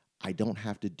 I don't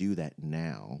have to do that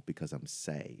now because I'm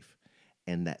safe.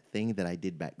 And that thing that I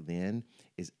did back then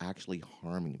is actually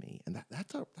harming me. And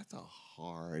that's a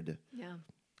hard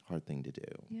thing to do.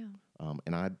 Yeah.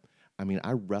 And I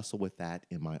wrestle with that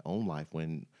in my own life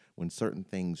when certain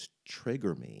things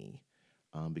trigger me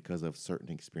because of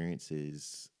certain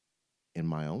experiences in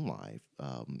my own life,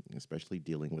 especially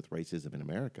dealing with racism in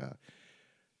America.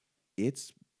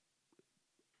 It's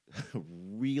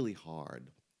really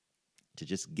hard to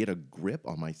just get a grip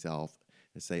on myself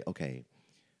and say, okay,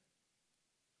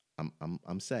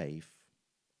 I'm safe.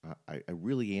 I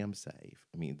really am safe.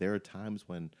 I mean, there are times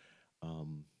when, I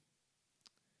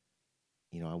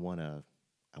want to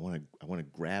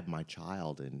grab my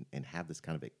child and have this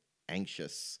kind of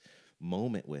anxious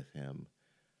moment with him,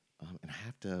 and I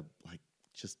have to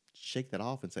just shake that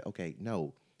off and say, okay,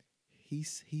 no,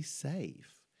 he's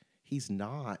safe. He's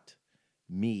not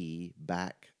me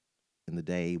back in the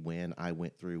day when I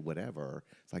went through whatever.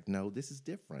 It's like, no, this is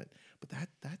different. But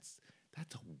that's a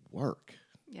work.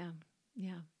 Yeah.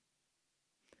 Yeah.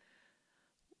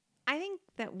 I think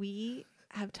that we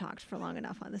have talked for long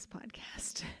enough on this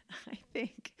podcast. I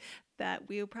think that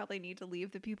we probably need to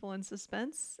leave the people in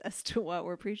suspense as to what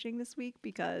we're preaching this week,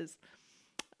 because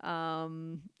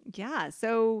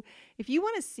so if you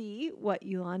want to see what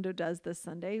Yolando does this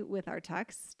Sunday with our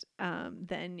text,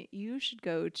 then you should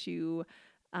go to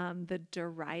the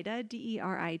Derita,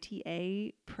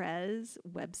 DERITA Pres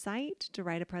website,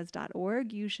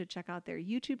 DeritaPres.org. You should check out their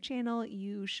YouTube channel.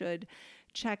 You should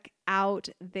check out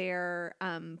their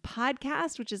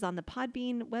podcast, which is on the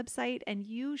Podbean website, and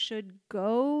you should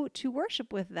go to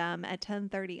worship with them at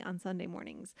 10:30 on Sunday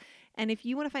mornings. And if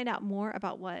you want to find out more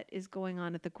about what is going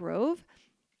on at the Grove,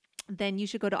 then you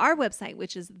should go to our website,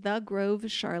 which is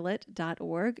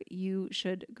thegrovecharlotte.org. You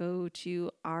should go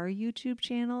to our YouTube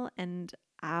channel and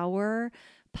our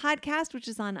podcast, which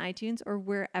is on iTunes or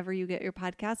wherever you get your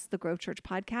podcasts, the Grove Church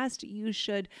Podcast. You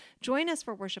should join us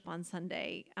for worship on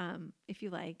Sunday, if you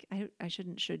like. I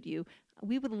should you.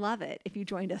 we would love it if you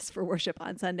joined us for worship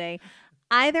on Sunday,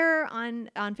 either on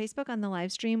Facebook on the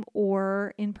live stream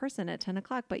or in person at 10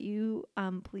 o'clock. But you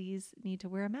please need to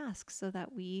wear a mask so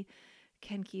that we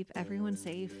can keep everyone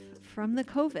safe from the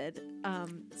COVID.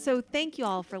 So thank you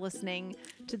all for listening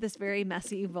to this very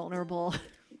messy, vulnerable,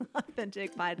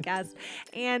 authentic podcast.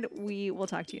 And we will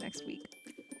talk to you next week.